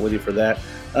and hang out with you for that.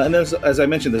 And there's, as I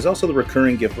mentioned, there's also the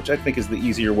recurring gift, which I think is the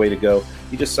easier way to go.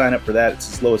 You just sign up for that.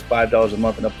 It's as low as $5 a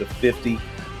month and up to $50.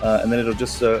 And then it'll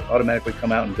just automatically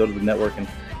come out and go to the network and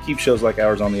keep shows like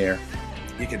ours on the air.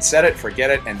 You can set it, forget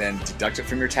it, and then deduct it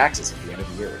from your taxes at the end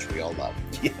of the year, which we all love.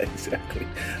 Yeah, exactly.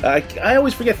 I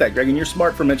always forget that, Greg, and you're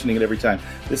smart for mentioning it every time.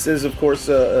 This is, of course,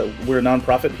 we're a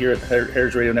nonprofit here at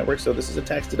Heritage Radio Network, so this is a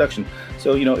tax deduction.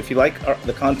 So, if you like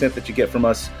the content that you get from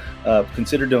us,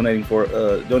 consider donating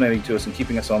to us and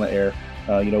keeping us on the air.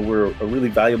 We're a really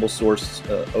valuable source,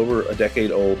 over a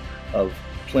decade old, of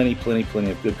plenty of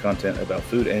good content about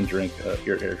food and drink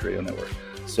here at Heritage Radio Network.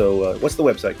 So what's the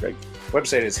website, Greg?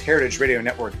 Website is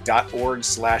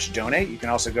heritageradionetwork.org/donate. You can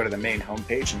also go to the main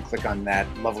homepage and click on that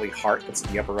lovely heart that's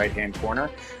in the upper right-hand corner,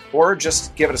 or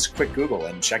just give us a quick Google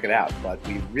and check it out. But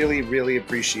we really, really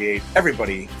appreciate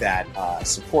everybody that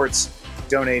supports,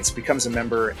 donates, becomes a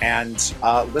member, and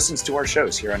listens to our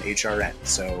shows here on HRN.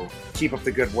 So keep up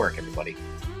the good work, everybody.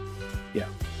 Yeah.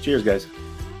 Cheers, guys.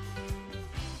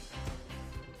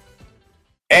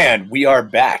 And we are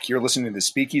back. You're listening to the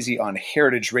Speakeasy on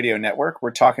Heritage Radio Network.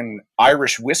 We're talking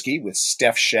Irish whiskey with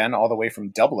Steph Shen, all the way from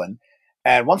Dublin.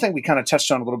 And one thing we kind of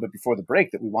touched on a little bit before the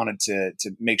break that we wanted to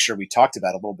make sure we talked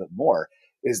about a little bit more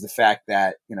is the fact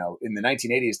that, in the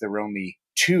 1980s, there were only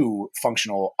 2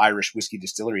 functional Irish whiskey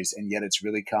distilleries, and yet it's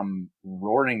really come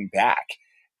roaring back.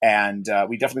 And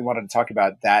we definitely wanted to talk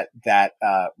about that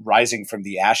rising from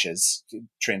the ashes,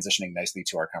 transitioning nicely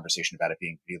to our conversation about it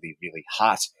being really, really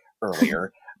hot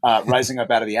earlier, rising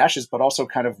up out of the ashes, but also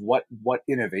kind of what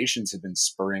innovations have been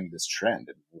spurring this trend,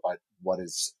 and what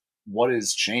is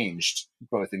changed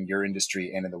both in your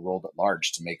industry and in the world at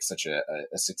large to make such a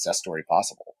success story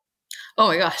possible. Oh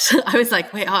my gosh. I was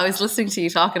like, wait, I was listening to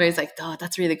you talk and I was like, oh,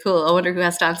 that's really cool. I wonder who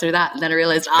has to answer that. And then I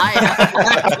realized I have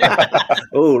to answer.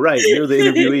 Oh, right. You're the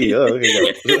interviewee. Oh,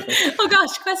 okay. Oh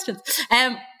gosh, questions.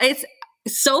 It's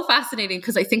so fascinating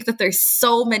because I think that there's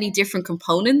so many different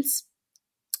components.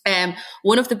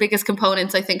 One of the biggest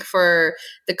components, I think, for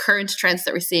the current trends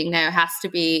that we're seeing now has to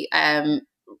be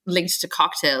linked to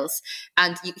cocktails.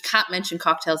 And you can't mention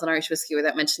cocktails and Irish whiskey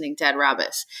without mentioning Dead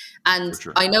Rabbit. And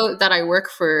sure. I know that I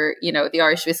work for, the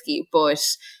Irish whiskey, but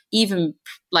even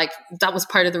like that was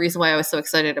part of the reason why I was so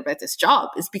excited about this job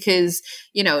is because,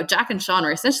 Jack and Sean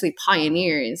were essentially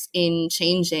pioneers in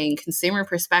changing consumer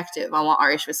perspective on what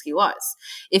Irish whiskey was.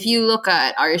 If you look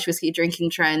at Irish whiskey drinking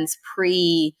trends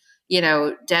pre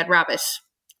Dead Rabbit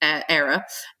era.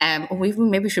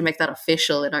 Maybe we should make that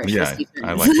official in Irish whiskey terms.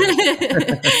 I like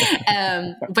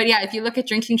that. But yeah, if you look at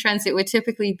drinking trends, it would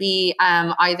typically be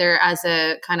either as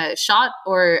a kind of shot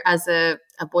or as a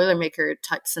Boilermaker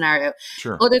type scenario.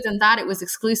 Sure. Other than that, it was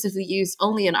exclusively used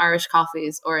only in Irish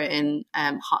coffees or in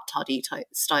hot toddy type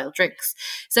style drinks.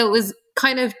 So it was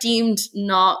kind of deemed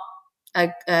not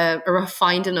a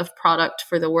refined enough product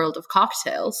for the world of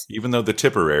cocktails. Even though the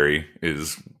Tipperary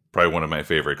is probably one of my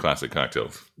favorite classic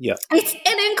cocktails. Yeah. It's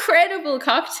an incredible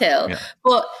cocktail. Yeah.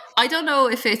 But I don't know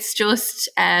if it's just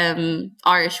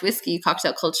Irish whiskey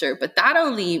cocktail culture, but that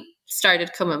only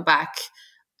started coming back,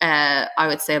 I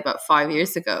would say about 5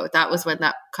 years ago. That was when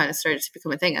that kind of started to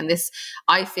become a thing. And this,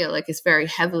 I feel like, is very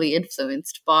heavily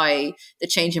influenced by the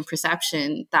change in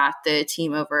perception that the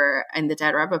team over in the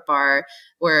Dead Rabbit Bar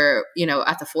were,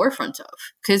 at the forefront of.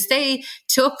 Because they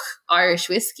took Irish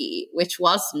whiskey, which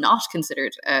was not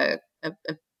considered a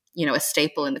a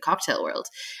staple in the cocktail world.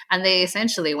 And they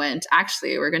essentially went,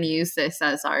 actually, we're going to use this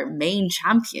as our main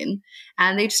champion.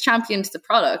 And they just championed the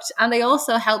product. And they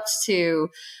also helped to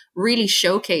really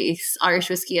showcase Irish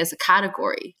whiskey as a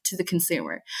category to the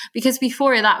consumer. Because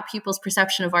before that, people's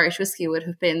perception of Irish whiskey would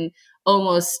have been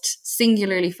almost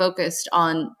singularly focused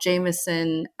on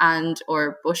Jameson and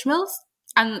or Bushmills.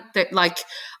 And like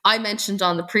I mentioned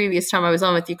on the previous time I was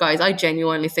on with you guys, I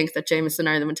genuinely think that Jameson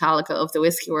are the Metallica of the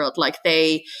whiskey world. Like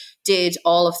they did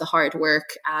all of the hard work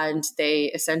and they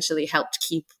essentially helped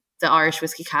keep the Irish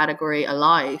whiskey category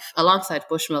alive alongside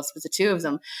Bushmills, with the two of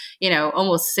them,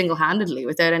 almost single-handedly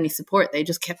without any support. They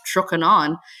just kept trucking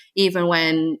on even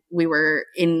when we were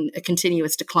in a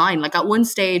continuous decline. Like at one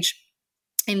stage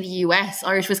in the US,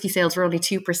 Irish whiskey sales were only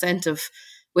 2% of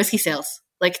whiskey sales.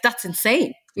 Like that's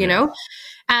insane, you know?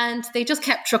 And they just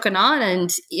kept trucking on.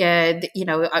 And,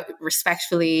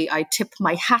 respectfully, I tip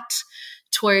my hat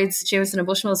towards Jameson and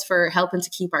Bushmills for helping to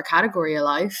keep our category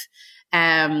alive.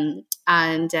 But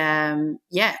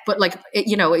like,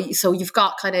 so you've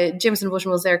got kind of Jameson and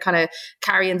Bushmills there kind of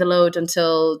carrying the load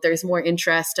until there's more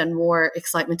interest and more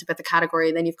excitement about the category.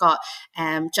 And then you've got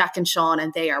Jack and Sean,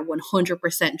 and they are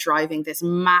 100% driving this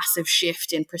massive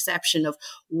shift in perception of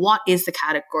what is the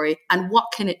category and what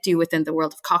can it do within the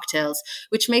world of cocktails,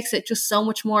 which makes it just so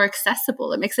much more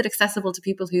accessible. It makes it accessible to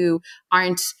people who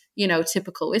aren't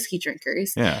typical whiskey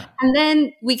drinkers. Yeah. And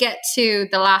then we get to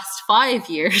the last 5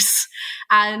 years,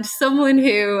 and someone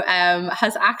who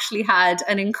has actually had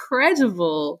an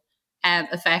incredible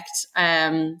effect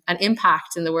and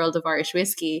impact in the world of Irish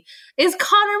whiskey is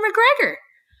Conor McGregor.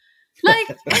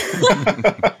 Like,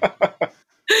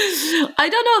 I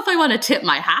don't know if I want to tip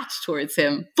my hat towards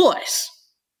him, but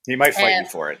he might fight you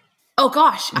for it. Oh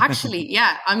gosh, actually,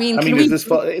 yeah. I mean,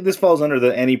 this falls under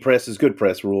the any press is good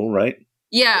press rule, right?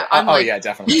 Yeah. Yeah,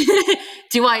 definitely.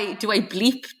 Do I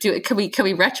bleep? Can we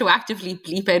retroactively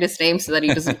bleep out his name so that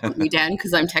he doesn't put me down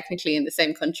because I'm technically in the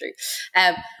same country?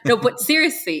 No, but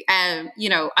seriously,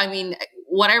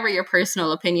 whatever your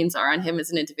personal opinions are on him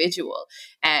as an individual,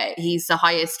 he's the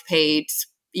highest paid,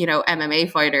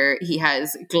 MMA fighter. He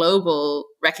has global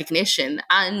recognition,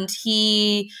 and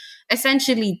he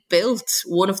essentially built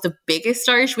one of the biggest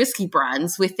Irish whiskey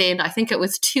brands within, I think it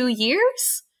was 2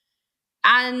 years.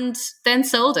 And then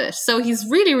sold it. So he's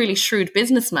really, really shrewd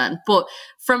businessman. But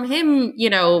from him,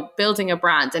 building a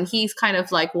brand, and he's kind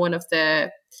of like one of the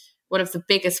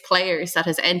biggest players that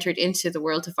has entered into the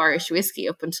world of Irish whiskey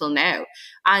up until now.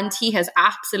 And he has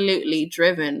absolutely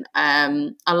driven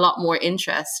a lot more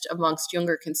interest amongst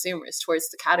younger consumers towards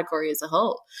the category as a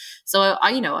whole. So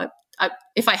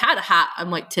if I had a hat, I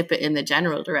might tip it in the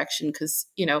general direction because,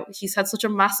 he's had such a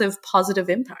massive positive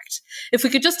impact. If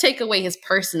we could just take away his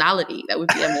personality, that would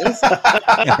be amazing.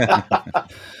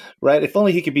 Right. If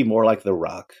only he could be more like The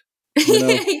Rock.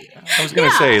 I was going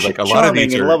to say, like, a lot of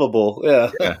these are lovable.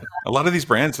 Yeah. A lot of these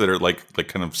brands that are like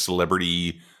kind of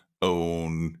celebrity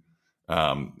owned,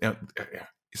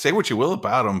 say what you will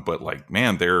about them, but like,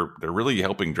 man, they're really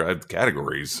helping drive the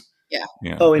categories.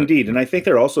 Yeah. Oh, indeed. And I think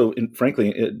they're also,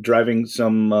 frankly, driving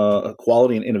some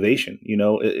quality and innovation.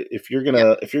 If you're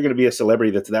gonna be a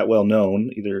celebrity that's that well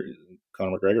known, either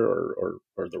Conor McGregor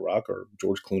or The Rock or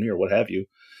George Clooney or what have you,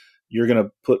 you're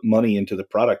gonna put money into the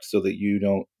product so that you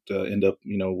don't end up,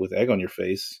 with egg on your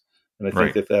face. And I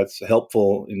think that's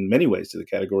helpful in many ways to the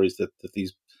categories that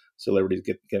these celebrities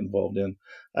get involved in.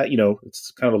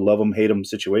 It's kind of a love them, hate them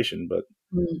situation, but.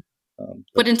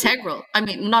 But integral. I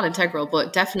mean, not integral,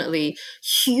 but definitely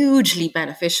hugely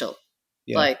beneficial.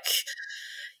 Yeah. Like,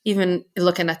 even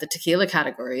looking at the tequila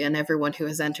category and everyone who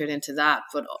has entered into that,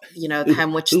 but how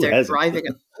much they're driving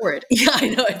it forward. Yeah, I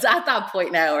know. It's at that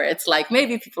point now where it's like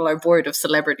maybe people are bored of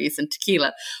celebrities and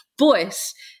tequila, but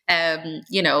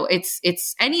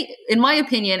it's in my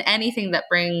opinion, anything that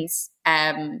brings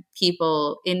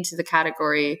people into the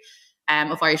category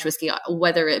of Irish whiskey,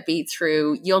 whether it be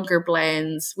through younger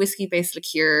blends, whiskey-based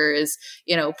liqueurs,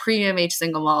 premium aged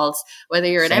single malts, whether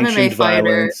you're an MMA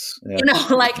fighter,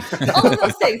 like all of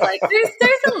those things. Like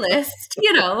there's a list.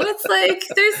 It's like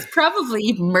there's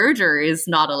probably murder is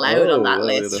not allowed on that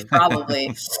list,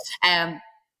 probably.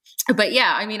 But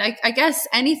yeah, I mean, I guess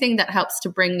anything that helps to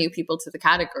bring new people to the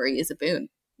category is a boon.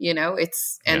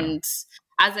 And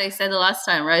as I said the last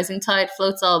time, rising tide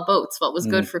floats all boats. What was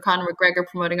good for Conor McGregor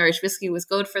promoting Irish whiskey was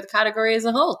good for the category as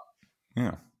a whole.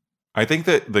 Yeah. I think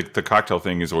that the cocktail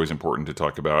thing is always important to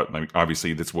talk about. I mean,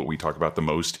 obviously, that's what we talk about the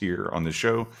most here on this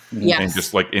show. Yes. And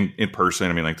just like in person,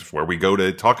 I mean, like that's where we go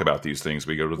to talk about these things.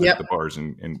 We go to the bars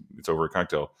and it's over a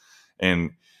cocktail.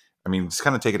 And I mean, it's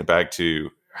kind of taking it back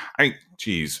to, I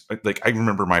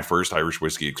remember my first Irish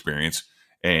whiskey experience.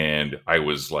 And I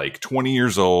was like 20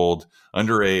 years old,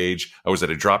 underage. I was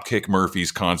at a Dropkick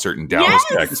Murphys concert in Dallas,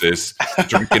 Texas,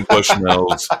 drinking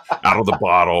Bushmills out of the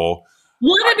bottle.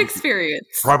 What an experience.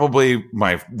 Probably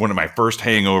one of my first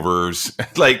hangovers,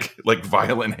 like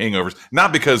violent hangovers,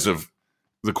 not because of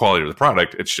the quality of the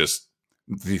product. It's just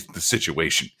the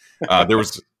situation. There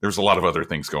was a lot of other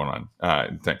things going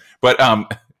on. But I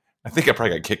think I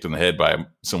probably got kicked in the head by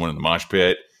someone in the mosh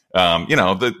pit.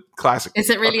 The classic. Is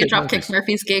it really a Dropkick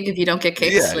Murphys gig if you don't get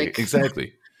kicked? Yeah,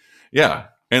 exactly. Yeah.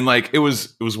 And it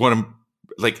was one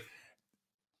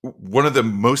of the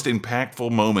most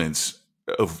impactful moments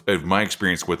of my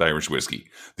experience with Irish whiskey.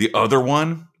 The other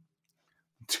one,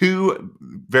 two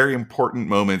very important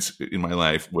moments in my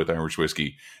life with Irish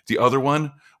whiskey. The other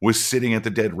one was sitting at the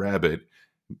Dead Rabbit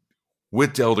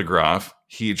with Del de Graaf.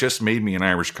 He had just made me an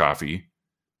Irish coffee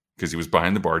because he was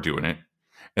behind the bar doing it.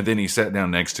 And then he sat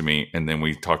down next to me, and then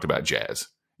we talked about jazz.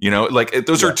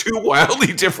 Those are two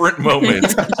wildly different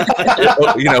moments,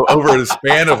 over the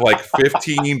span of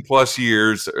 15 plus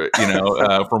years,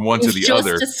 from one to the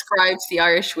other. Just describes the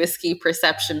Irish whiskey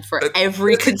perception for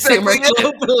every consumer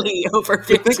globally over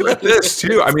 50 years. Think about this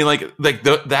too. I mean,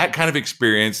 that kind of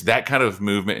experience, that kind of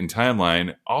movement and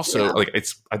timeline. Also,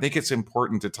 I think it's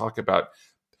important to talk about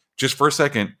just for a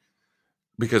second,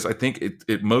 because I think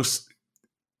it most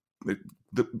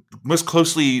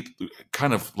closely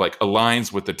kind of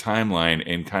aligns with the timeline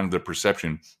and kind of the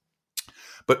perception.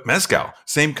 But mezcal,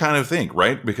 same kind of thing,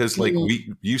 right? Because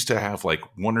we used to have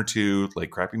one or two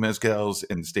crappy mezcals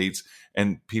in the States,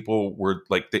 and people were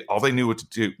all they knew what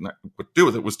to do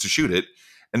with it was to shoot it.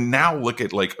 And now look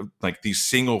at these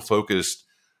single focused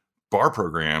bar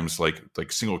programs, like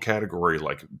single category,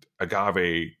 like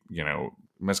agave,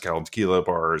 mezcal and tequila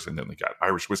bars, and then they got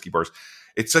Irish whiskey bars.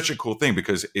 It's such a cool thing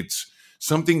because it's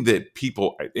something that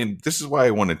people, and this is why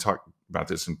I want to talk about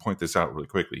this and point this out really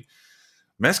quickly.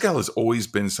 Mezcal has always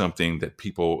been something that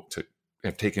people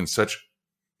have taken such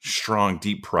strong,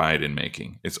 deep pride in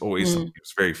making. It's always something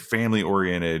that's very family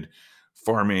oriented,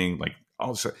 farming,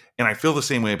 all this. And I feel the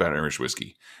same way about Irish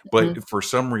whiskey. But for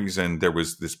some reason, there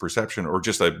was this perception, or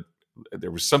just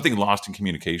there was something lost in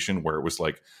communication where it was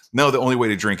no, the only way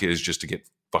to drink it is just to get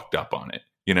fucked up on it,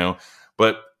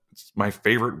 But my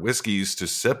favorite whiskeys to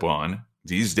sip on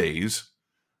these days,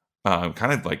 kind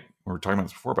of we were talking about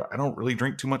this before, but I don't really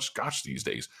drink too much scotch these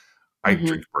days. I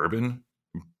drink bourbon,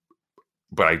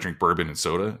 but I drink bourbon and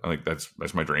soda.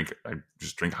 That's my drink. I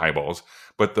just drink highballs.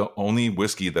 But the only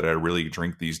whiskey that I really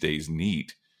drink these days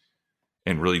neat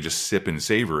and really just sip and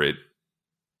savor it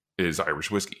is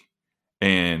Irish whiskey.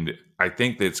 And I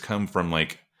think that's come from I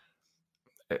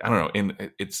don't know,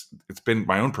 and it's been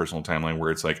my own personal timeline where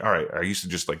it's all right, I used to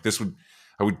just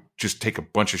I would just take a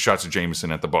bunch of shots of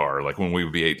Jameson at the bar, when we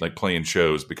would be playing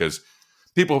shows, because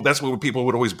that's what people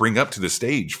would always bring up to the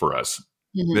stage for us.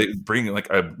 They bring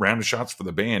a round of shots for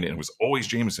the band, and it was always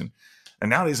Jameson. And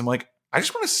nowadays I'm I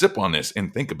just want to sip on this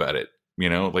and think about it. I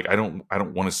don't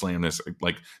want to slam this.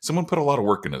 Someone put a lot of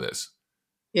work into this.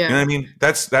 Yeah. You know what I mean?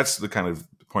 That's the kind of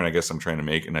point I guess I'm trying to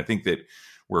make. And I think that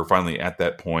we're finally at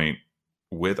that point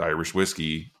with Irish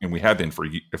whiskey, and we have been for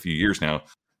a few years now.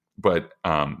 But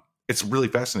it's really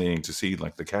fascinating to see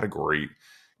the category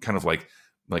kind of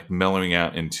mellowing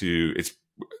out into its,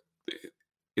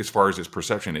 as far as its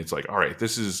perception. It's all right,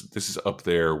 this is up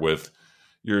there with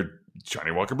your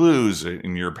Johnny Walker Blues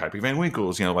and your Pappy Van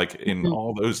Winkles, in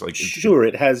all those Sure,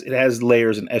 it has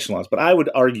layers and echelons, but I would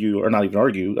argue, or not even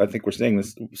argue, I think we're saying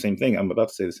this same thing. I'm about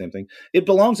to say the same thing. It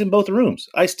belongs in both rooms.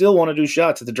 I still want to do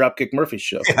shots at the Dropkick Murphys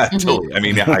show. Yeah, totally. I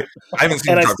mean, I haven't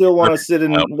seen, and I still want to sit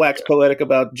and wax poetic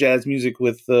about jazz music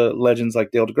with legends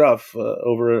like Dale de Graaf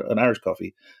over an Irish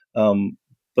coffee.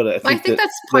 But I think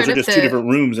that's part those are just two different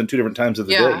rooms and two different times of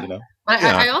the day,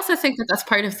 I also think that that's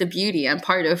part of the beauty and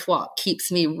part of what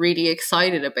keeps me really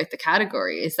excited about the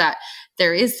category is that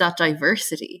there is that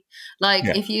diversity.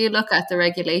 If you look at the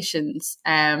regulations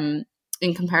in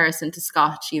comparison to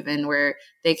Scotch, even where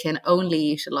they can only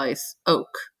utilize oak,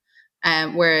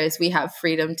 whereas we have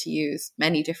freedom to use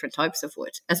many different types of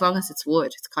wood. As long as it's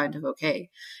wood, it's kind of okay.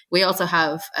 We also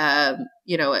have, a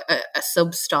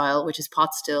sub-style, which is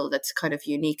pot still, that's kind of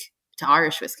unique to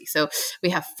Irish whiskey. So we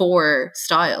have 4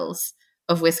 styles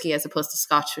of whiskey as opposed to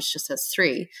Scotch, which just has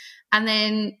 3. And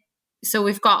then, so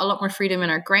we've got a lot more freedom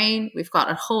in our grain. We've got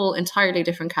a whole entirely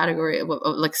different category of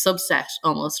subset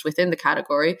almost within the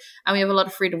category. And we have a lot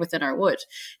of freedom within our wood.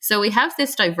 So we have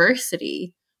this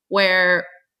diversity where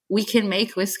we can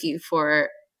make whiskey for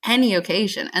any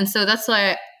occasion. And so that's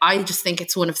why I just think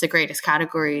it's one of the greatest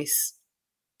categories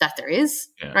that there is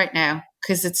right now.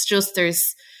 Because it's just,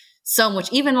 there's so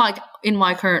much, even in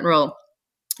my current role,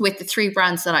 with the three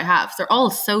brands that I have, they're all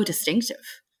so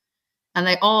distinctive. And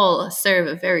they all serve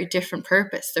a very different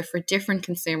purpose. They're for different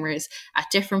consumers at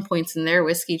different points in their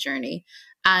whiskey journey.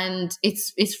 And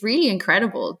it's really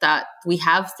incredible that we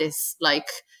have this like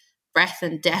breadth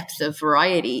and depth of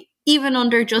variety, even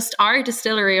under just our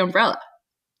distillery umbrella.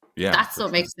 Yeah. That's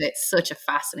what makes it such a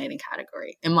fascinating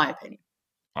category, in my opinion.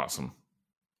 Awesome.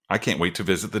 I can't wait to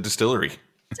visit the distillery.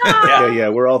 Yeah,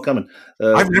 we're all coming.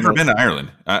 I've never been to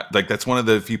Ireland. Like that's one of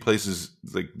the few places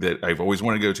like that I've always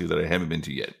wanted to go to that I haven't been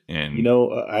to yet. And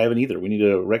I haven't either. We need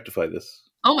to rectify this.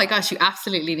 Oh my gosh, you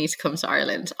absolutely need to come to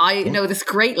Ireland. I know this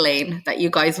great lane that you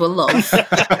guys will love.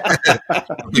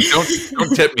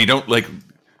 Don't tip me.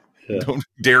 Don't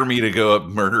dare me to go up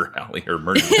Murder Alley or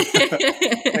Murder.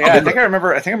 Yeah, I think I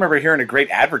remember hearing a great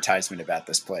advertisement about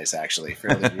this place actually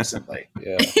fairly recently.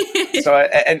 Yeah. So,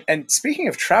 and speaking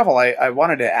of travel, I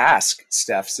wanted to ask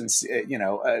Steph, since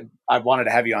I wanted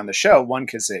to have you on the show. One,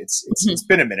 because it's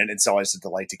been a minute. It's always a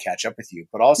delight to catch up with you.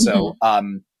 But also, I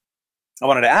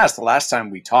wanted to ask. The last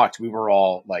time we talked, we were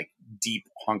all like deep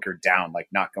hunkered down, like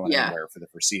not going anywhere for the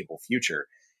foreseeable future.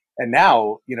 And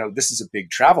now, this is a big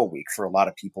travel week for a lot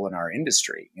of people in our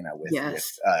industry,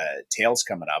 with Tales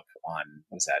coming up on,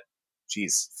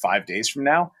 5 days from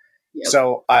now. Yep.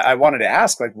 So I wanted to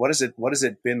ask, like, what has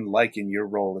it been like in your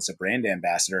role as a brand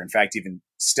ambassador? In fact, even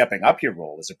stepping up your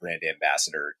role as a brand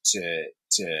ambassador to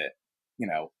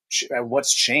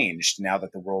what's changed now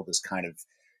that the world is kind of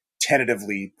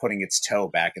tentatively putting its toe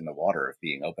back in the water of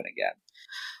being open again?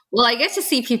 Well, I get to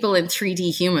see people in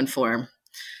 3D human form.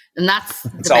 And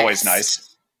it's always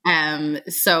nice.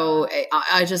 So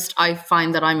I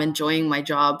find that I'm enjoying my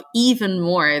job even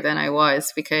more than I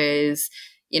was, because,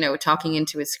 talking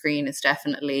into a screen is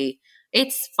definitely,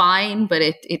 it's fine, but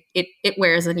it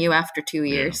wears on you after 2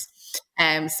 years.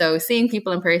 So seeing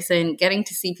people in person, getting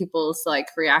to see people's like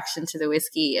reaction to the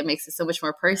whiskey, it makes it so much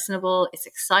more personable. It's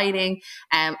exciting.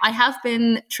 I have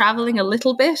been traveling a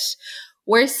little bit.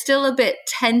 We're still a bit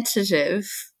tentative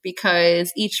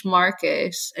because each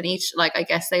market and I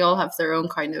guess they all have their own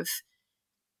kind of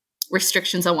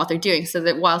restrictions on what they're doing. So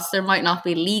that whilst there might not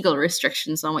be legal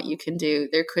restrictions on what you can do,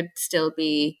 there could still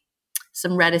be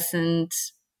some reticent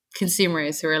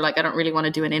consumers who are like, I don't really want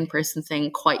to do an in-person thing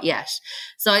quite yet.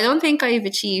 So I don't think I've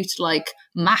achieved like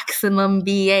maximum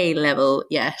BA level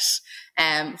yet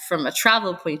from a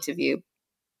travel point of view.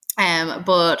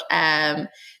 But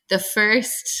the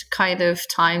first kind of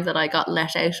time that I got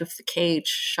let out of the cage,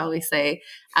 shall we say,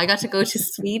 I got to go to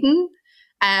Sweden,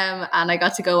 and I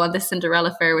got to go on the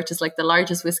Cinderella Fair, which is like the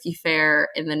largest whiskey fair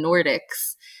in the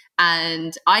Nordics.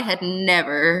 And I had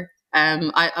never,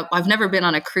 I've never been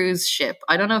on a cruise ship.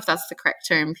 I don't know if that's the correct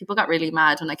term. People got really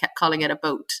mad when I kept calling it a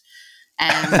boat.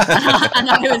 And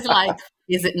I was like,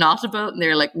 is it not a boat? And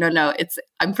they're like, no,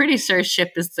 I'm pretty sure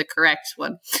ship is the correct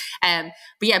one. But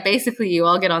yeah, basically you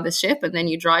all get on the ship and then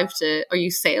you drive or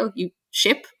you sail, you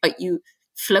ship, you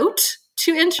float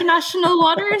to international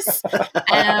waters.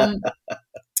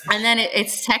 And then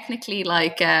it's technically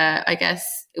like, I guess,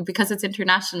 because it's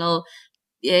international,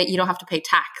 you don't have to pay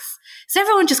tax. So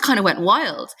everyone just kind of went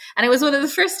wild. And it was one of the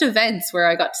first events where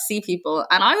I got to see people,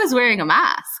 and I was wearing a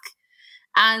mask.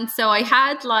 And so I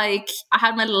had my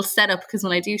little setup, because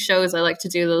when I do shows, I like to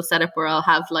do a little setup where I'll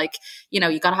have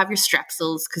you got to have your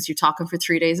strepsils because you're talking for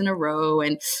 3 days in a row,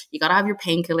 and you got to have your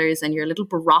painkillers and your little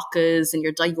Baroccas and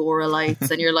your Diorolites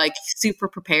and you're like super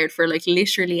prepared for like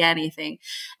literally anything.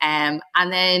 And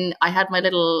then I had my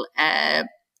little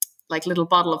little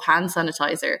bottle of hand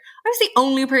sanitizer. I was the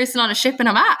only person on a ship in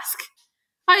a mask.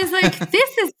 I was like,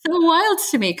 this is so wild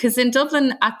to me, because in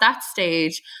Dublin at that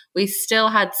stage, we still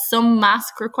had some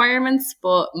mask requirements,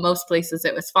 but most places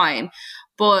it was fine.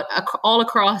 But all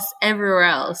across everywhere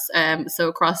else, so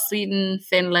across Sweden,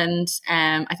 Finland,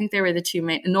 I think they were the two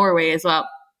main, Norway as well.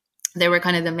 They were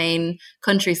kind of the main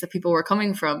countries that people were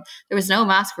coming from. There was no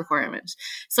mask requirement.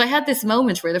 So I had this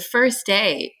moment where the first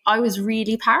day I was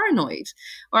really paranoid,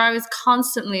 where I was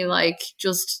constantly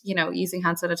just, using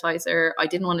hand sanitizer. I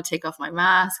didn't want to take off my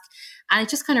mask. And it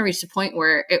just kind of reached a point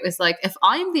where it was like, if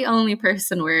I'm the only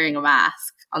person wearing a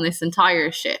mask on this entire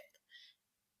ship,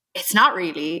 it's not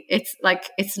really,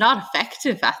 it's not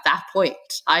effective at that point.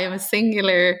 I am a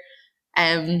singular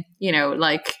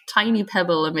tiny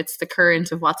pebble amidst the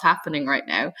current of what's happening right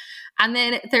now. And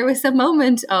then there was a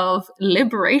moment of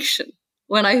liberation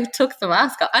when I took the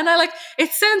mask off. And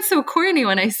it sounds so corny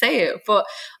when I say it, but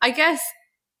I guess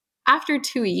after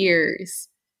 2 years,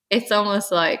 it's almost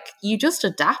like you just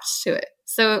adapt to it.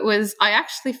 So I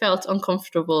actually felt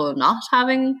uncomfortable not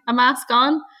having a mask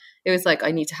on. it was like,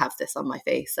 I need to have this on my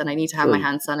face and I need to have my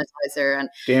hand sanitizer. And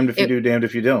damned if you do, damned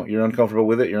if you don't. You're uncomfortable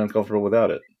with it, you're uncomfortable without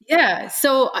it. Yeah.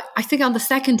 So I think on the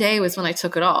second day was when I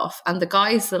took it off, and the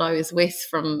guys that I was with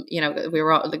from,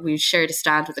 we shared a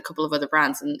stand with a couple of other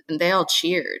brands, and they all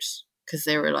cheered because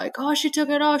they were like, oh, she took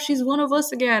it off. She's one of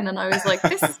us again. And I was like,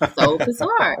 this is so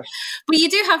bizarre. But you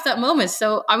do have that moment.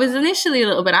 So I was initially a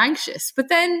little bit anxious, but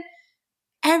then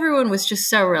everyone was just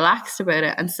so relaxed about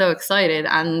it and so excited.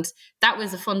 And that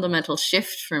was a fundamental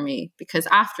shift for me, because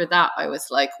after that, I was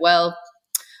like, well,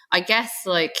 I guess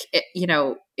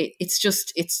it's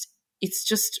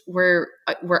just we're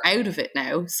out of it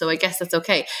now. So I guess that's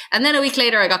okay. And then a week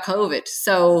later I got COVID.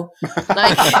 So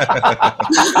like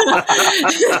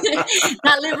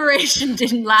that liberation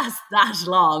didn't last that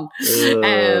long.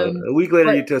 A week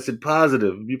later you tested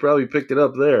positive. You probably picked it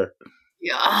up there.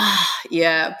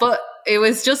 Yeah. But it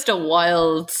was just a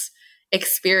wild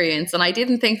experience. And I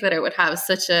didn't think that it would have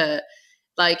such a,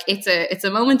 it's a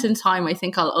moment in time I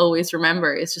think I'll always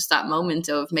remember. It's just that moment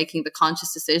of making the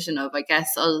conscious decision of, I guess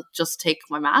I'll just take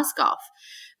my mask off,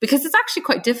 because it's actually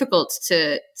quite difficult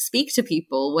to speak to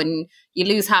people when you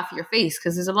lose half of your face,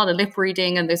 because there's a lot of lip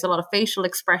reading and there's a lot of facial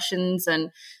expressions.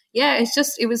 And yeah, it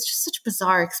was just such a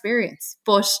bizarre experience.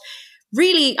 But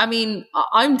really, I mean,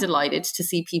 I'm delighted to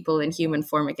see people in human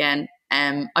form again.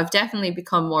 I've definitely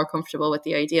become more comfortable with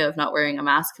the idea of not wearing a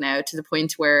mask now, to the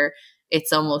point where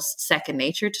it's almost second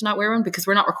nature to not wear one, because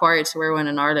we're not required to wear one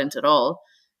in Ireland at all.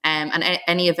 And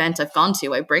any event I've gone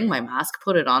to, I bring my mask,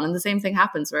 put it on, and the same thing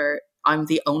happens where I'm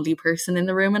the only person in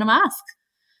the room in a mask.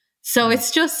 So it's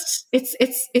just, it's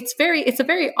a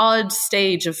very odd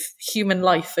stage of human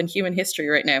life and human history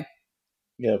right now.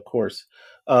 Yeah, of course.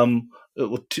 To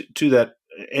that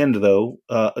end, though,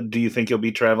 do you think you'll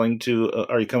be traveling to?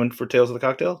 Are you coming for Tales of the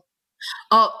Cocktail?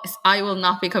 Oh, I will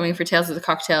not be coming for Tales of the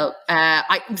Cocktail.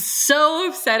 I'm so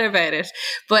upset about it.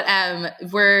 But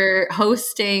we're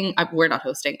hosting. We're not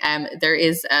hosting. There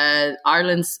is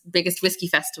Ireland's biggest whiskey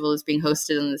festival is being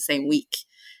hosted in the same week.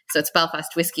 So it's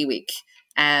Belfast Whiskey Week.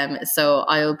 So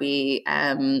I'll be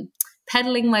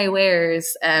peddling my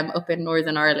wares up in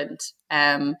Northern Ireland.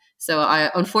 So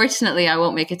unfortunately I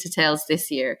won't make it to Tales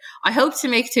this year. I hope to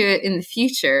make to it in the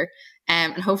future,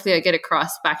 and hopefully I get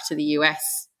across back to the US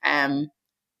in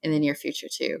the near future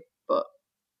too. But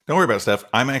don't worry about it, Steph.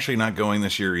 I'm actually not going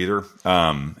this year either.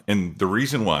 And the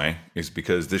reason why is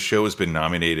because this show has been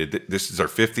nominated. This is our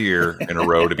 5th year in a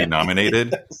row to be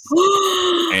nominated,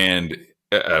 and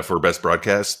for best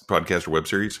podcast or web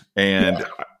series. And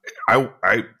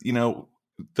I the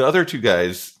other two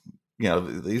guys,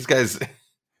 these guys,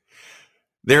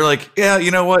 they're like, yeah, you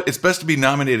know what? It's best to be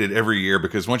nominated every year,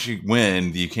 because once you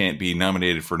win, you can't be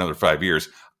nominated for another 5 years.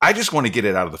 I just want to get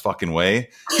it out of the fucking way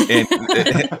and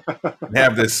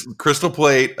have this crystal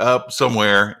plate up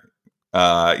somewhere,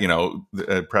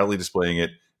 proudly displaying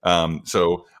it.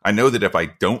 So I know that if I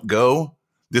don't go,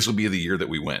 this will be the year that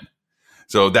we win.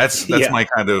 So that's my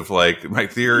kind of like my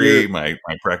theory, my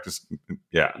practice.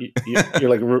 Yeah,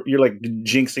 you're like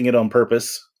jinxing it on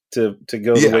purpose to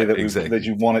go the way that that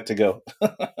you want it to go.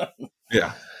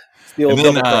 Yeah. And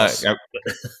then,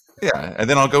 and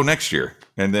then I'll go next year,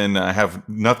 and then I have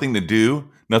nothing to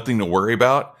do, nothing to worry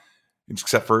about,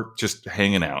 except for just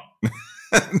hanging out.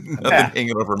 Nothing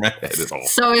hanging over my head at all.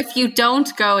 So if you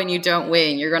don't go and you don't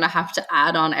win, you're going to have to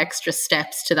add on extra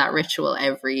steps to that ritual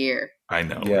every year. I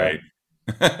know, right?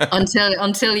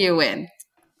 until you win.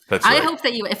 That's right. I hope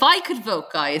that if I could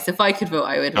vote, guys, I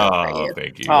would vote for you.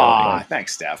 Thank you.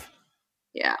 Thanks, Steph.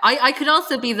 Yeah, I could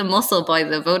also be the muscle by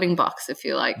the voting box if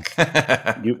you like.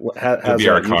 How's be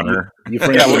our Connor. We'll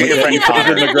get your friend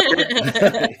Connor.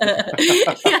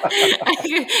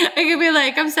 I could be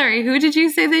like, I'm sorry, who did you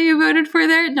say that you voted for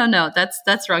there? No,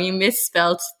 that's wrong. You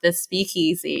misspelled the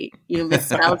speakeasy. You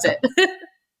misspelled it.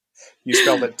 You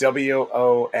spelled it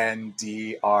WONDR.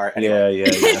 Anyway.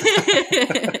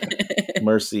 Yeah.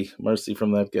 Mercy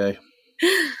from that guy.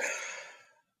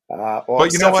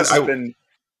 But you know what?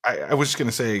 I was just going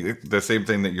to say the same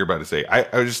thing that you're about to say. I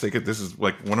was just thinking this is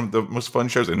like one of the most fun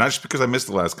shows, and not just because I missed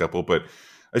the last couple, but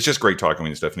it's just great talking with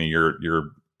you, Stephanie. You're a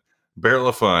barrel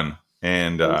of fun,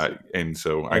 and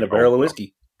so a barrel of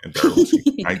whiskey. And barrel of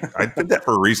whiskey. I did that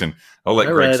for a reason. I'll let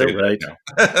Greg say that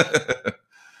now.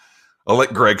 I'll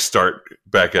let Greg start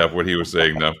back up what he was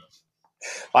saying, though.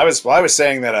 I was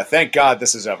saying that thank God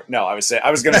this is over. No, I was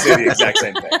going to say the exact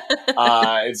same thing.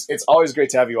 It's always great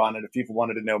to have you on, and if people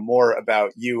wanted to know more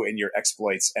about you and your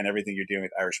exploits and everything you're doing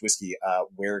with Irish Whiskey,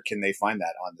 where can they find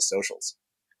that on the socials?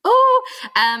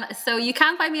 So you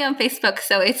can find me on Facebook.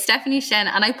 So it's Stephanie Shen,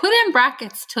 and I put in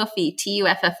brackets Tuffy,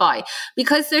 Tuffi,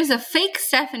 because there's a fake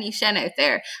Stephanie Shen out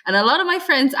there, and a lot of my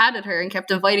friends added her and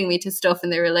kept inviting me to stuff,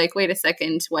 and they were like, "Wait a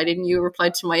second, why didn't you reply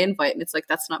to my invite?" And it's like,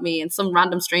 that's not me. And some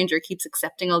random stranger keeps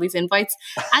accepting all these invites,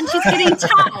 and she's getting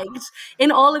tagged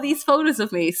in all of these photos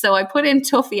of me. So I put in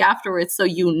Tuffy afterwards, so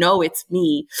you know it's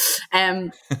me.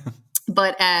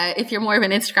 But if you're more of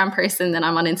an Instagram person, then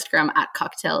I'm on Instagram at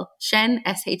Cocktail Shen,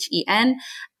 Shen.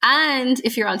 And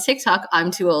if you're on TikTok,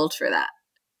 I'm too old for that.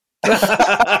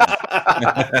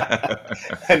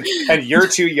 and you're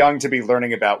too young to be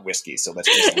learning about whiskey, so let's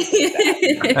just leave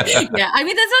it at that. Yeah, I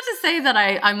mean, that's not to say that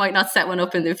I might not set one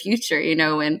up in the future, you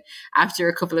know, when after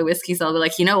a couple of whiskeys I'll be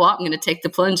like, you know what, I'm going to take the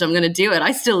plunge, I'm going to do it.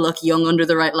 I still look young under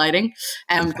the right lighting,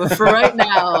 but for right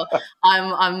now,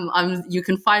 I'm you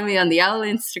can find me on the Owl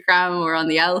Instagram or on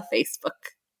the Owl Facebook.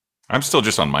 I'm still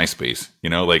just on MySpace, you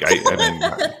know, like I mean,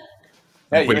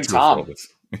 yeah, you and Tom.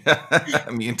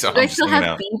 Me and Tom. Do I still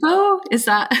have Bebo? Is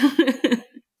that?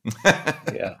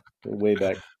 Yeah, way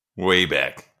back. Way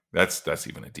back. That's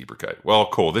even a deeper cut. Well,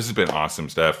 cool. This has been awesome,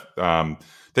 Steph.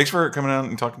 Thanks for coming out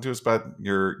and talking to us about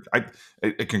your.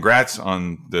 Congrats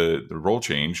on the role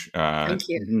change. Thank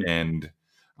you. And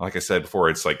like I said before,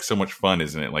 it's like so much fun,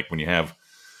 isn't it? Like when you have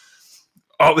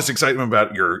all this excitement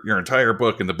about your entire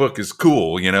book, and the book is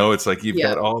cool, you know, it's like you've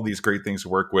got all these great things to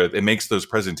work with. It makes those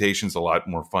presentations a lot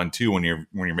more fun too. When you're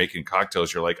making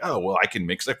cocktails, you're like, oh, well, I can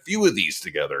mix a few of these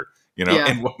together, you know,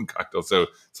 in one cocktail. So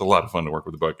it's a lot of fun to work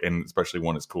with the book, and especially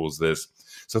one as cool as this.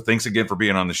 So thanks again for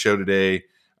being on the show today.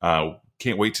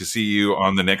 Can't wait to see you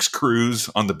on the next cruise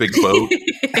on the big boat.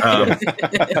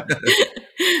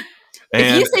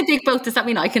 If you say big boat, does that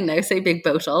mean I can now say big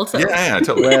boat also? Yeah,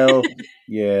 totally. Well,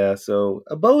 yeah. So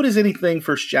a boat is anything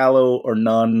for shallow or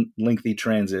non-lengthy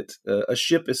transit. A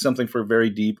ship is something for very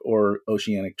deep or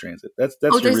oceanic transit. That's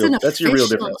your real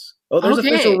difference. Oh, there's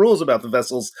official rules about the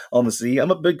vessels on the sea. I'm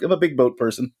a big boat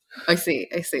person. I see.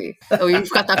 Oh, you've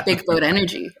got that big boat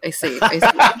energy. I see.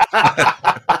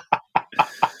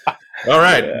 All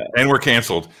right, and we're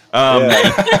canceled.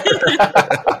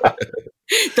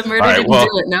 The murder didn't do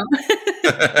it, no?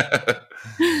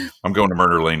 I'm going to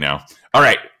Murder Lane now. All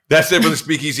right. That's it for the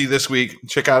Speakeasy this week.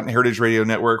 Check out Heritage Radio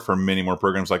Network for many more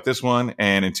programs like this one.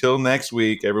 And until next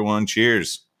week, everyone,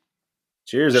 cheers.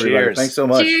 Cheers, everybody. Cheers. Thanks so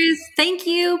much. Cheers. Thank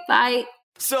you. Bye.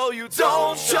 So you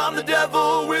don't charm the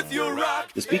devil with your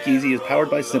rock. The Speakeasy is powered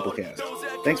by Simplecast.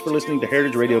 Thanks for listening to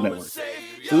Heritage Radio Network.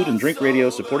 Food and drink radio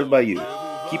supported by you.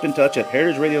 Keep in touch at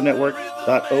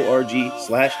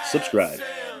heritageradionetwork.org/subscribe.